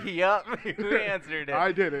 Yup, you answered it.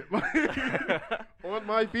 I did it. On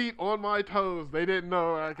my feet, on my toes. They didn't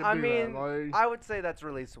know I could do that. Like, I would say that's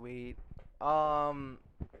really sweet. I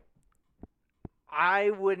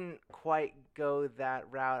wouldn't quite go that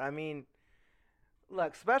route. I mean,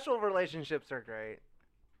 look, special relationships are great.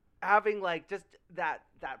 Having like just that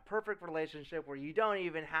perfect relationship where you don't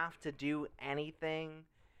even have to do anything,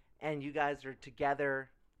 and you guys are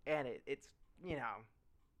together, and it's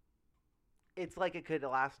it's like it could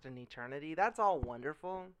last an eternity. That's all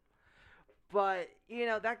wonderful, but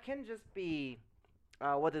that can just be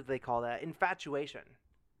what did they call that? Infatuation.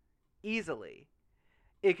 Easily,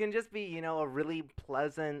 it can just be a really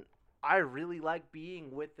pleasant. I really like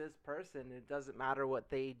being with this person. It doesn't matter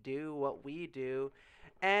what they do, what we do.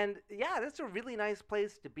 And yeah, that's a really nice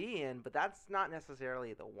place to be in, but that's not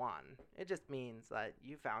necessarily the one. It just means that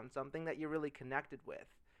you found something that you're really connected with,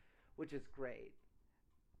 which is great.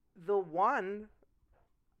 The one,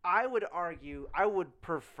 I would argue, I would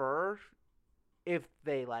prefer if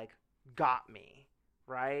they got me,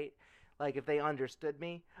 right? Like if they understood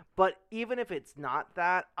me. But even if it's not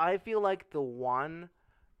that, I feel like the one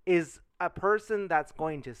is a person that's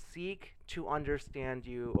going to seek to understand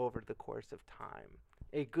you over the course of time.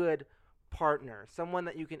 A good partner, someone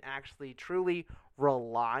that you can actually truly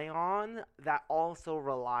rely on, that also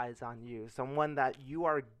relies on you, someone that you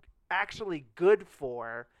are actually good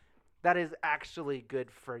for, that is actually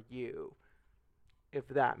good for you, if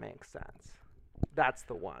that makes sense. That's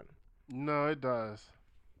the one. No, it does.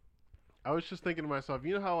 I was just thinking to myself,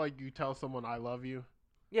 you know how you tell someone I love you?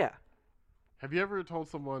 Yeah. Have you ever told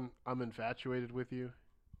someone I'm infatuated with you?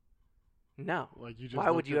 No. Like you just Why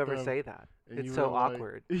would you ever say that? It's so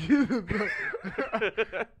awkward.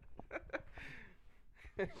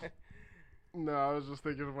 No, I was just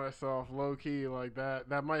thinking to myself, low key, like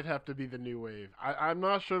that might have to be the new wave. I'm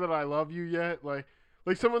not sure that I love you yet. Like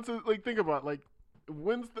someone says, think about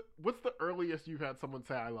what's the earliest you've had someone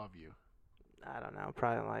say I love you? I don't know,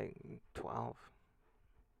 probably like 12.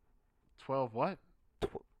 12 what?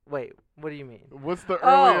 Wait, what do you mean? What's the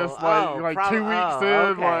earliest, 2 weeks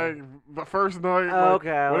in, okay. The first night?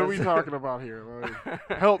 Okay. What are we talking about here?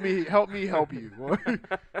 Help me help you.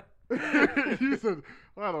 You said,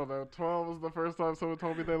 I don't know, 12 was the first time someone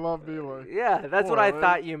told me they loved me. Yeah, that's what I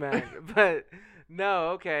thought you meant. But, no,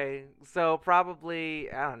 okay. So,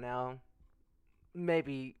 probably, I don't know,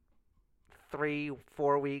 maybe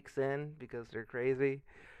 3-4 weeks in, because they're crazy.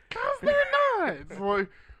 Because they're not. It's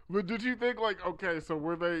but did you think okay, so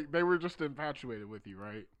were they were just infatuated with you,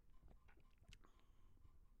 right?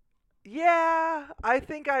 Yeah, I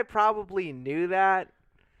think I probably knew that,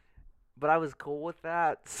 but I was cool with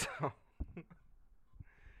that. So,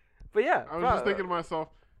 but yeah, I was just thinking to myself,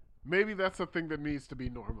 maybe that's a thing that needs to be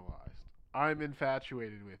normalized. I'm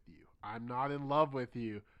infatuated with you. I'm not in love with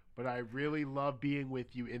you, but I really love being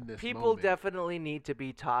with you in this People moment. definitely need to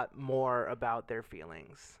be taught more about their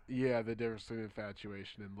feelings. Yeah, the difference between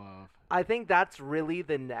infatuation and love. I think that's really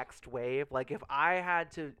the next wave. Like, if I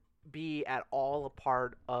had to be at all a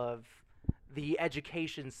part of the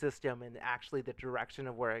education system and actually the direction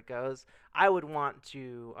of where it goes, I would want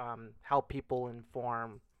to help people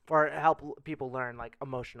help people learn,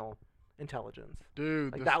 emotional intelligence.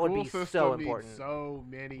 Dude, the that school would be system so needs important. so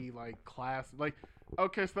many classes.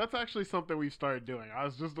 Okay, so that's actually something we've started doing. I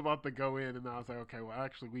was just about to go in, and I was like, okay, well,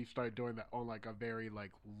 actually, we've started doing that on a very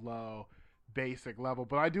low, basic level.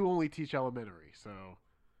 But I do only teach elementary, so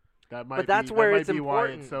that might. But that's be, where that it's might be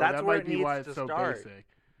important. Why it's so, That's that where might it be needs why it's to so start. basic.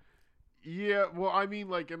 Yeah, well, I mean,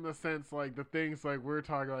 in the sense, the things we're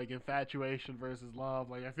talking infatuation versus love.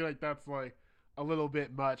 I feel like that's a little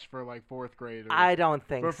bit much for fourth graders. I don't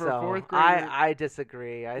think but for so. Fourth grader, I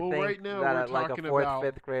disagree. I think right now that we're a talking fourth, about,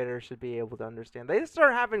 fifth grader should be able to understand. They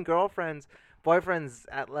start having boyfriends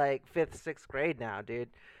at 5th, 6th grade now, dude.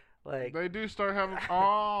 They do start having.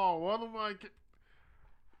 Oh, one of my.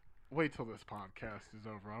 Wait till this podcast is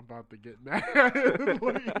over. I'm about to get mad.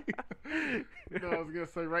 No, I was gonna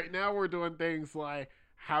say right now we're doing things like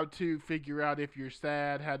how to figure out if you're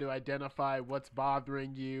sad, how to identify what's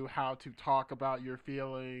bothering you, how to talk about your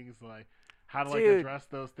feelings, how to address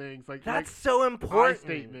those things. That's so important. I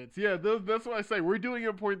statements. Yeah, that's what I say. We're doing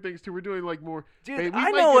important things too. We're doing more. Dude,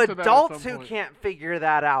 I know adults who can't figure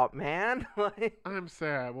that out, man. I'm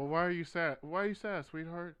sad. Well, why are you sad? Why are you sad,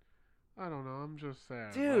 sweetheart? I don't know. I'm just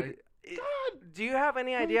sad. Dude, God, do you have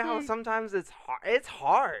any idea how sometimes it's hard? It's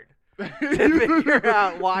hard to figure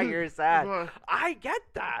out why you're sad. I get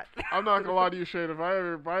that. I'm not gonna lie to you, Shane. If I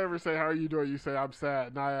ever say how are you doing, you say I'm sad,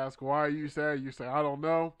 and I ask why are you sad, you say I don't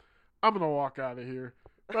know. I'm gonna walk out of here.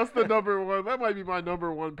 That's the number one. That might be my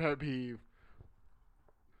number one pet peeve.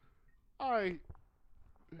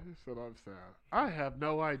 He said I'm sad. I have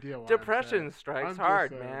no idea why. Depression strikes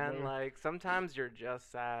hard, sad, man. Like sometimes you're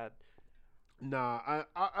just sad. Nah,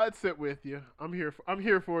 I'd sit with you. I'm here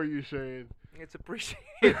for you, Shane. It's appreciated.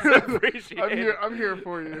 It's appreciated. I'm here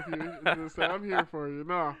for you. If you just say I'm here for you.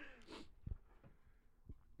 No,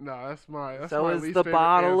 that's my. So my is least the favorite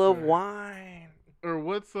bottle answer. of wine. Or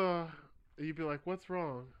what's You'd be like, what's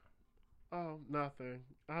wrong? Oh, nothing.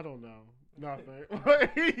 I don't know. Nothing.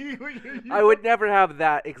 I would never have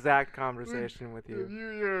that exact conversation with you.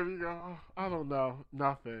 You go, oh, I don't know.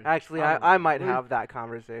 Nothing. Actually, I might have that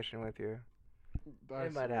conversation with you.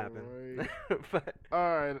 It might happen. But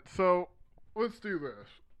alright, so let's do this.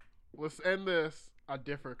 Let's end this a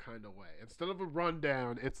different kind of way. Instead of a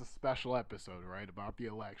rundown, it's a special episode, right, about the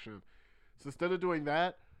election. So instead of doing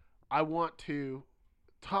that, I want to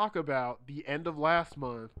talk about the end of last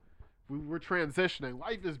month. We're transitioning.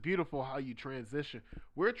 Life is beautiful how you transition.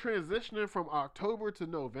 We're transitioning from October to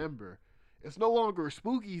November. It's no longer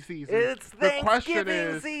spooky season. It's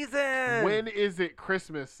Thanksgiving season. When is it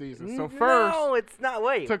Christmas season? So first, no, it's not.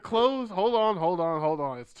 Wait. To close, hold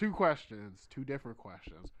on. It's two questions, two different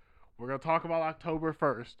questions. We're gonna talk about October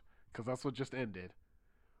 1st because that's what just ended.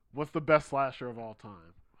 What's the best slasher of all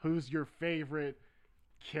time? Who's your favorite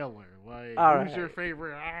killer? Like, who's your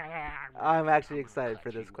favorite? I'm actually excited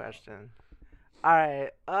for this question. All right.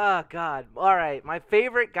 Oh God. All right. My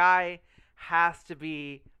favorite guy has to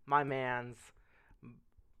be my man's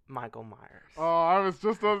Michael Myers. Oh, I was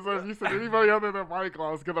just going to say, if you said anybody other than Michael,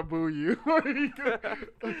 I was going to boo you. I'm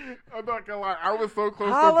not going to lie. I was so close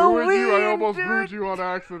to booing you, I almost booed you on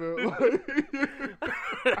accident.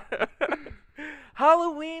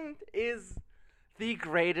 Halloween is the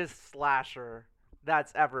greatest slasher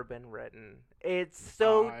that's ever been written. It's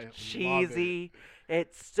so cheesy.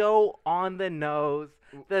 It's so on the nose.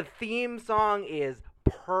 The theme song is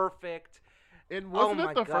perfect. And wasn't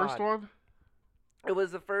it the first one? It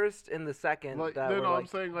was the first and the second. Like, I'm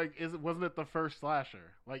saying, like, wasn't it the first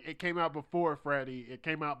slasher? Like, it came out before Freddy. It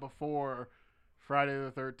came out before Friday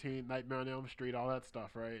the 13th, Nightmare on Elm Street, all that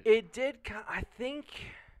stuff, right? It did. I think.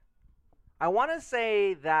 I want to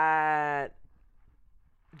say that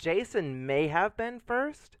Jason may have been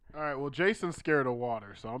first. All right. Well, Jason's scared of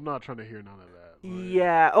water, so I'm not trying to hear none of that. Like,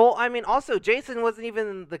 yeah. Oh, I mean, also Jason wasn't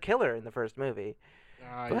even the killer in the first movie.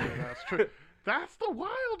 Yeah, that's true. That's the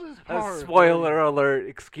wildest part. Spoiler alert,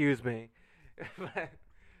 excuse me.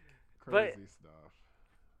 Crazy stuff.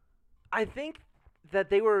 I think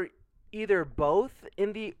that they were either both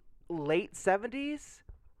in the late 70s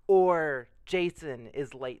or Jason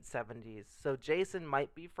is late 70s. So Jason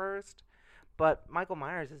might be first, but Michael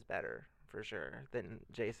Myers is better for sure than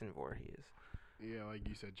Jason Voorhees. Yeah, like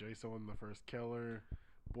you said, Jason was the first killer.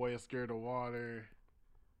 Boy is scared of water.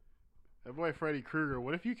 That boy Freddy Krueger,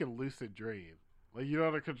 what if you can lucid dream? Like, you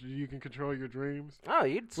know how you can control your dreams? Oh,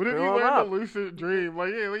 you'd screw him up. What if you learn to lucid dream?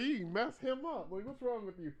 Like, yeah, like, you can mess him up. Like, what's wrong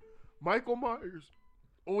with you? Michael Myers,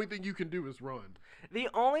 only thing you can do is run. The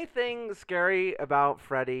only thing scary about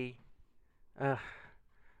Freddy...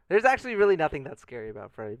 there's actually really nothing that's scary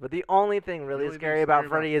about Freddy, but the only thing really scary about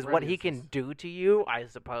Freddy is what he can do to you, I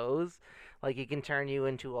suppose. Like, he can turn you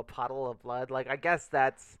into a puddle of blood. Like, I guess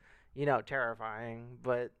that's, terrifying,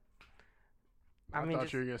 but... I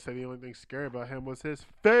thought you were going to say the only thing scary about him was his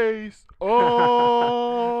face.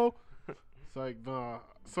 Oh! It's like, nah.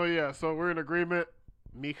 So, yeah, so we're in agreement.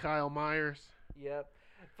 Michael Myers. Yep.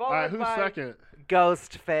 All right, who's second?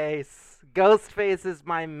 Ghostface. Ghostface is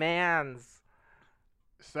my man's.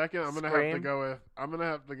 Second, I'm gonna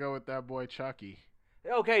have to go with that boy Chucky.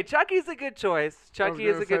 Okay, Chucky's a good choice. Chucky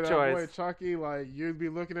is a good choice. Boy Chucky, like, you'd be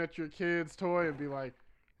looking at your kid's toy and be like,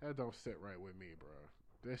 that don't sit right with me, bro.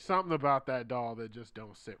 There's something about that doll that just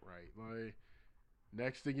don't sit right. Like,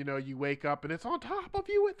 next thing you know, you wake up and it's on top of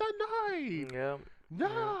you with a knife. Yeah.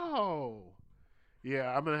 No.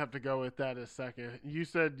 Yeah, I'm gonna have to go with that as second. You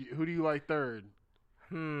said, who do you like third?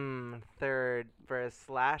 Third for a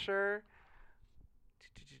slasher.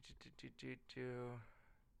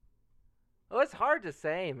 Oh, it's hard to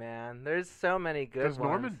say, man. There's so many good ones. Does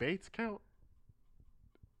Norman Bates count?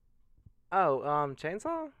 Oh,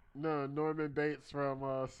 Chainsaw? No, Norman Bates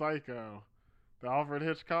from Psycho, the Alfred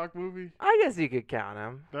Hitchcock movie. I guess you could count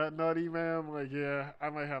him. That nutty man, like, yeah, I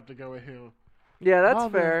might have to go with him. Yeah,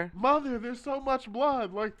 that's fair. Mother, there's so much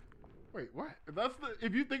blood. Like, wait, what?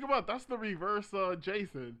 If you think about it, that's the reverse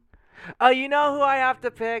Jason. Oh, you know who I have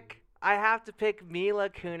to pick? I have to pick Mila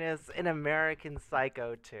Kunis in American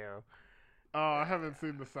Psycho 2. Oh, I haven't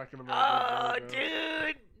seen the second American Psycho. Psycho.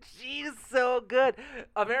 Dude, She's so good.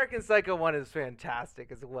 American Psycho 1 is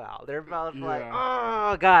fantastic as well. They're both like,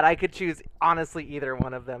 oh god, I could choose honestly either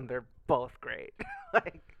one of them. They're both great.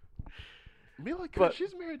 Like Mila Kunis,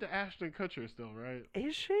 she's married to Ashton Kutcher still, right?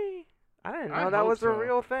 Is she? I didn't know that was a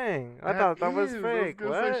real thing. I thought that was fake. I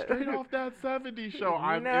was gonna say, straight off that 70s show,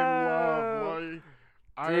 I'm in love. Like,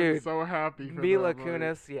 I am so happy for Mila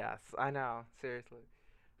Kunis, yes, I know, seriously.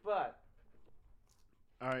 But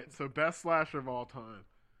all right, so best slasher of all time.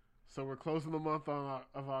 So we're closing the month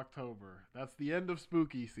of October. That's the end of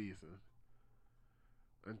spooky season.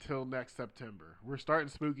 Until next September. We're starting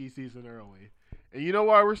spooky season early. And you know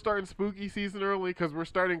why we're starting spooky season early? Because we're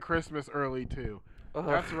starting Christmas early, too. Ugh.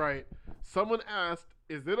 That's right. Someone asked,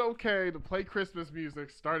 is it okay to play Christmas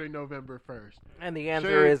music starting November 1st? And the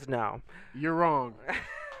answer is no. You're wrong.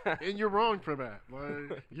 And you're wrong for that.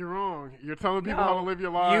 Like, you're wrong. You're telling people how to live your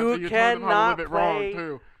lives, and you're telling them how to live it wrong,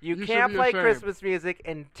 too. You can't play Christmas music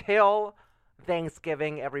until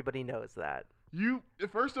Thanksgiving. Everybody knows that.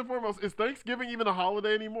 First and foremost, is Thanksgiving even a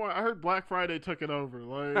holiday anymore? I heard Black Friday took it over.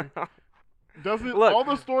 Like, all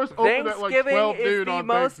the stores open at like 12 noon on Thanksgiving? Thanksgiving is the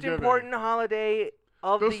most important holiday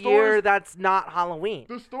of the year that's not Halloween.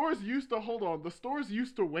 The stores used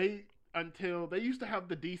to wait until they used to have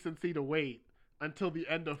the decency to wait until the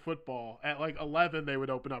end of football. At like 11 they would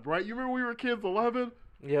open up, right? You remember we were kids, 11?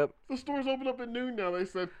 Yep. The stores open up at noon now. They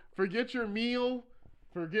said, forget your meal,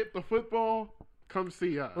 forget the football, come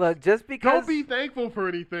see us. Look, just because... Don't be thankful for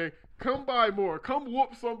anything. Come buy more. Come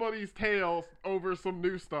whoop somebody's tails over some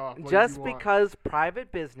new stuff. Like just because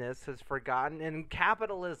private business has forgotten, and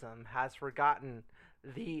capitalism has forgotten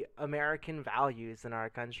the American values in our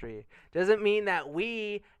country, doesn't mean that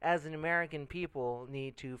we, as an American people,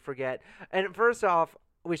 need to forget. And first off,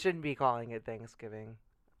 we shouldn't be calling it Thanksgiving.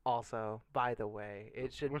 Also, by the way,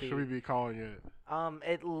 it should What should we be calling it?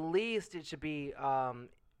 At least it should be,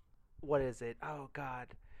 what is it? Oh, God.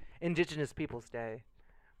 Indigenous Peoples Day,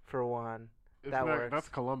 for one. That works. That's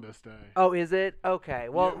Columbus Day. Oh, is it? Okay.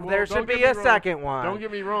 Well, there should be a second one. Don't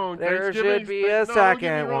get me wrong. There should be a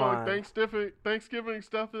second one. Thanksgiving's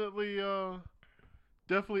definitely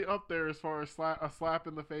up there as far as a slap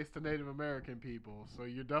in the face to Native American people. So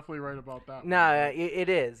you're definitely right about that. No, it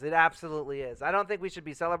is. It absolutely is. I don't think we should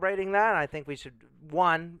be celebrating that. I think we should,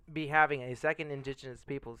 one, be having a second Indigenous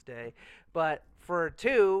Peoples Day. But for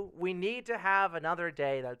two, we need to have another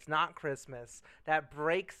day that's not Christmas, that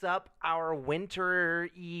breaks up our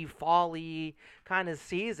winter-y, fall-y kind of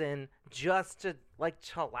season just to, like,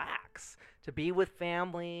 chillax, to be with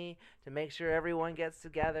family, to make sure everyone gets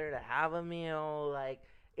together, to have a meal. Like,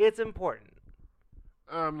 it's important.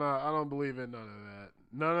 I don't believe in none of that.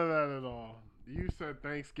 None of that at all. You said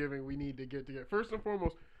Thanksgiving, we need to get together. First and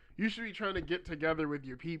foremost, you should be trying to get together with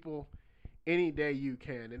your people any day you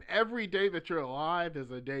can. And every day that you're alive is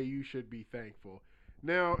a day you should be thankful.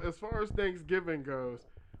 Now, as far as Thanksgiving goes,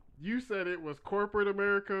 you said it was corporate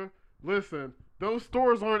America. Listen, those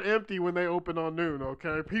stores aren't empty when they open on noon,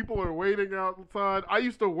 okay? People are waiting outside. I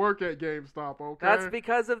used to work at GameStop, okay? That's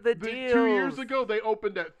because of the deals. 2 years ago, they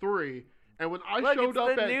opened at 3. And when I showed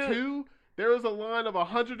up at 2, there was a line of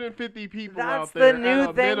 150 people out there. That's the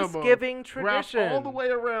new Thanksgiving tradition. Wrapped all the way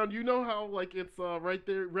around. You know how, like, it's right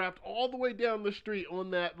there, wrapped all the way down the street on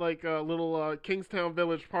that, like, little Kingstown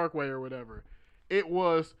Village Parkway or whatever. It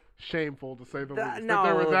was shameful, to say the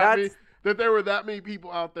least. That there were that many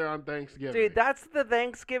people out there on Thanksgiving. Dude, that's the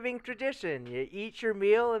Thanksgiving tradition. You eat your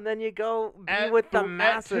meal and then you go be with the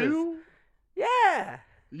masses. At 2? Yeah.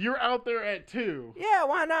 You're out there at 2. Yeah,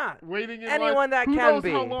 why not? Waiting in anyone line. That Who can knows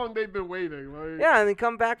be. How long they've been waiting? Like, yeah, and then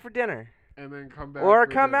come back for dinner. And then come back. Or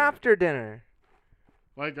come after dinner.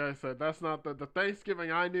 Like I said, that's not the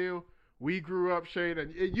Thanksgiving I knew. We grew up, Shane,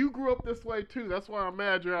 and you grew up this way too. That's why I'm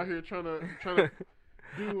mad you're out here trying to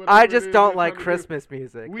do whatever. I just don't like Christmas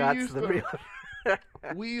music. That's the real.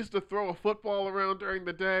 We used to throw a football around during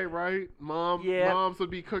the day, right? Moms would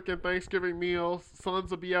be cooking Thanksgiving meals. Sons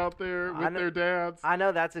would be out there with their dads. I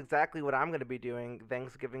know that's exactly what I'm going to be doing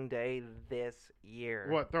Thanksgiving Day this year.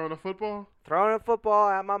 What, throwing a football? Throwing a football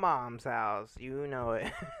at my mom's house. You know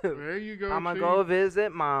it. There you go. I'm going to go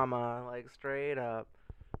visit mama, like straight up.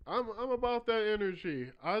 I'm about that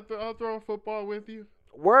energy. I'll throw a football with you.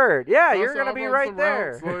 Word. Yeah, you're going to be right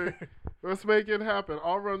there. Let's make it happen.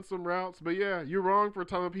 I'll run some routes. But yeah, you're wrong for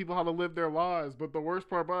telling people how to live their lives. But the worst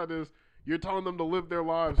part about it is you're telling them to live their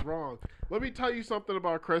lives wrong. Let me tell you something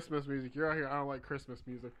about Christmas music. You're out here, I don't like Christmas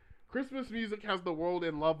music. Christmas music has the world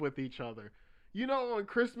in love with each other. You know, on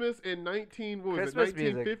Christmas in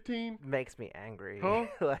 1915? Makes me angry. Huh?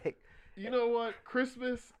 Like, you know what?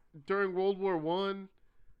 Christmas during World War I,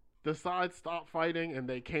 the sides stopped fighting and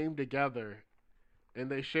they came together. and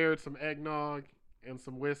they shared some eggnog and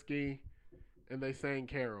some whiskey, and they sang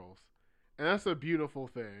carols. And that's a beautiful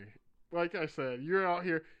thing. Like I said, you're out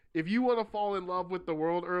here. If you want to fall in love with the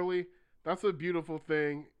world early, that's a beautiful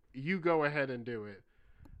thing. You go ahead and do it.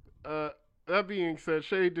 That being said,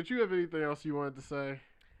 Shade, did you have anything else you wanted to say?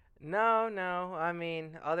 No. I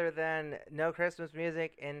mean, other than no Christmas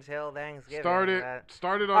music until Thanksgiving.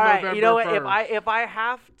 Started on All right, November you know what? 1st. If I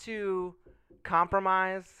have to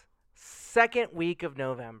compromise, second week of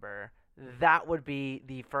November, that would be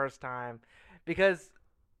the first time, because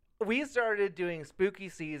we started doing spooky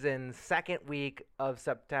season second week of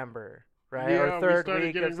September, right? Yeah, or third we started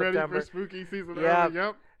week getting of ready September. for spooky season Yeah. early.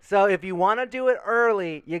 Yep. So if you want to do it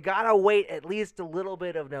early, you gotta wait at least a little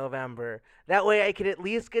bit of November. That way I can at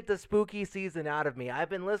least get the spooky season out of me. I've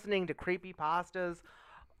been listening to creepypastas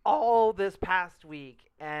all this past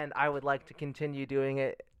week, and I would like to continue doing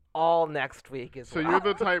it all next week as well. So you're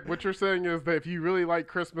the type, what you're saying is that if you really like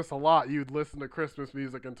Christmas a lot, you'd listen to Christmas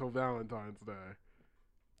music until Valentine's Day.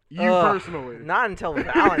 You personally. Not until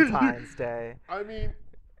Valentine's Day. I mean,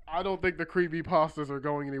 I don't think the creepypastas are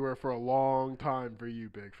going anywhere for a long time for you,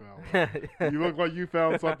 big fella. You look like you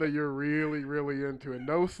found something you're really, really into. And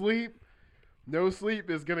no sleep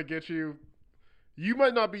is going to get you. You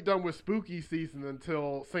might not be done with spooky season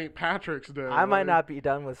until St. Patrick's Day. I might not be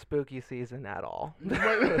done with spooky season at all.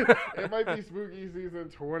 It might be spooky season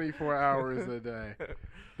 24 hours a day.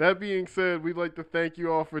 That being said, we'd like to thank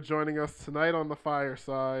you all for joining us tonight on the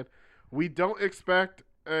Fireside. We don't expect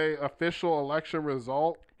a official election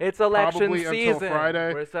result. It's election probably season. Until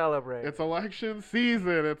Friday. We're celebrating. It's election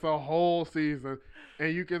season. It's a whole season.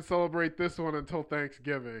 And you can celebrate this one until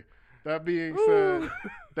Thanksgiving. That being said,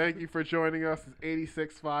 thank you for joining us. It's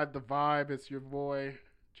 86.5 The Vibe. It's your boy,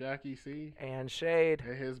 Jackie C. And Shade.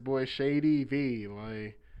 And his boy, Shady V.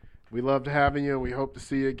 Like, we loved having you, and we hope to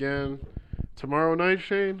see you again. Tomorrow night,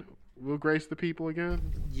 Shade, we'll grace the people again.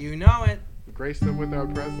 You know it. Grace them with our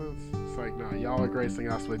presence. It's like, no, y'all are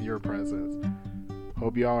gracing us with your presence.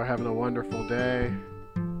 Hope y'all are having a wonderful day.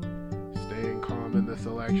 Staying calm in this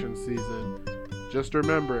election season. Just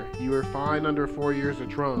remember, you were fine under 4 years of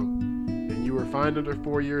Trump, and you were fine under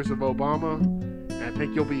 4 years of Obama, and I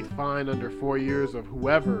think you'll be fine under 4 years of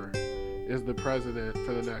whoever is the president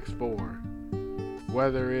for the next 4.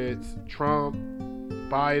 Whether it's Trump,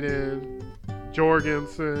 Biden,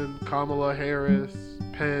 Jorgensen, Kamala Harris,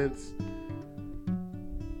 Pence,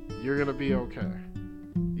 you're going to be okay.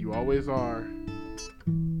 You always are,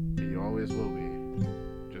 and you always will be.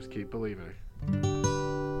 Just keep believing.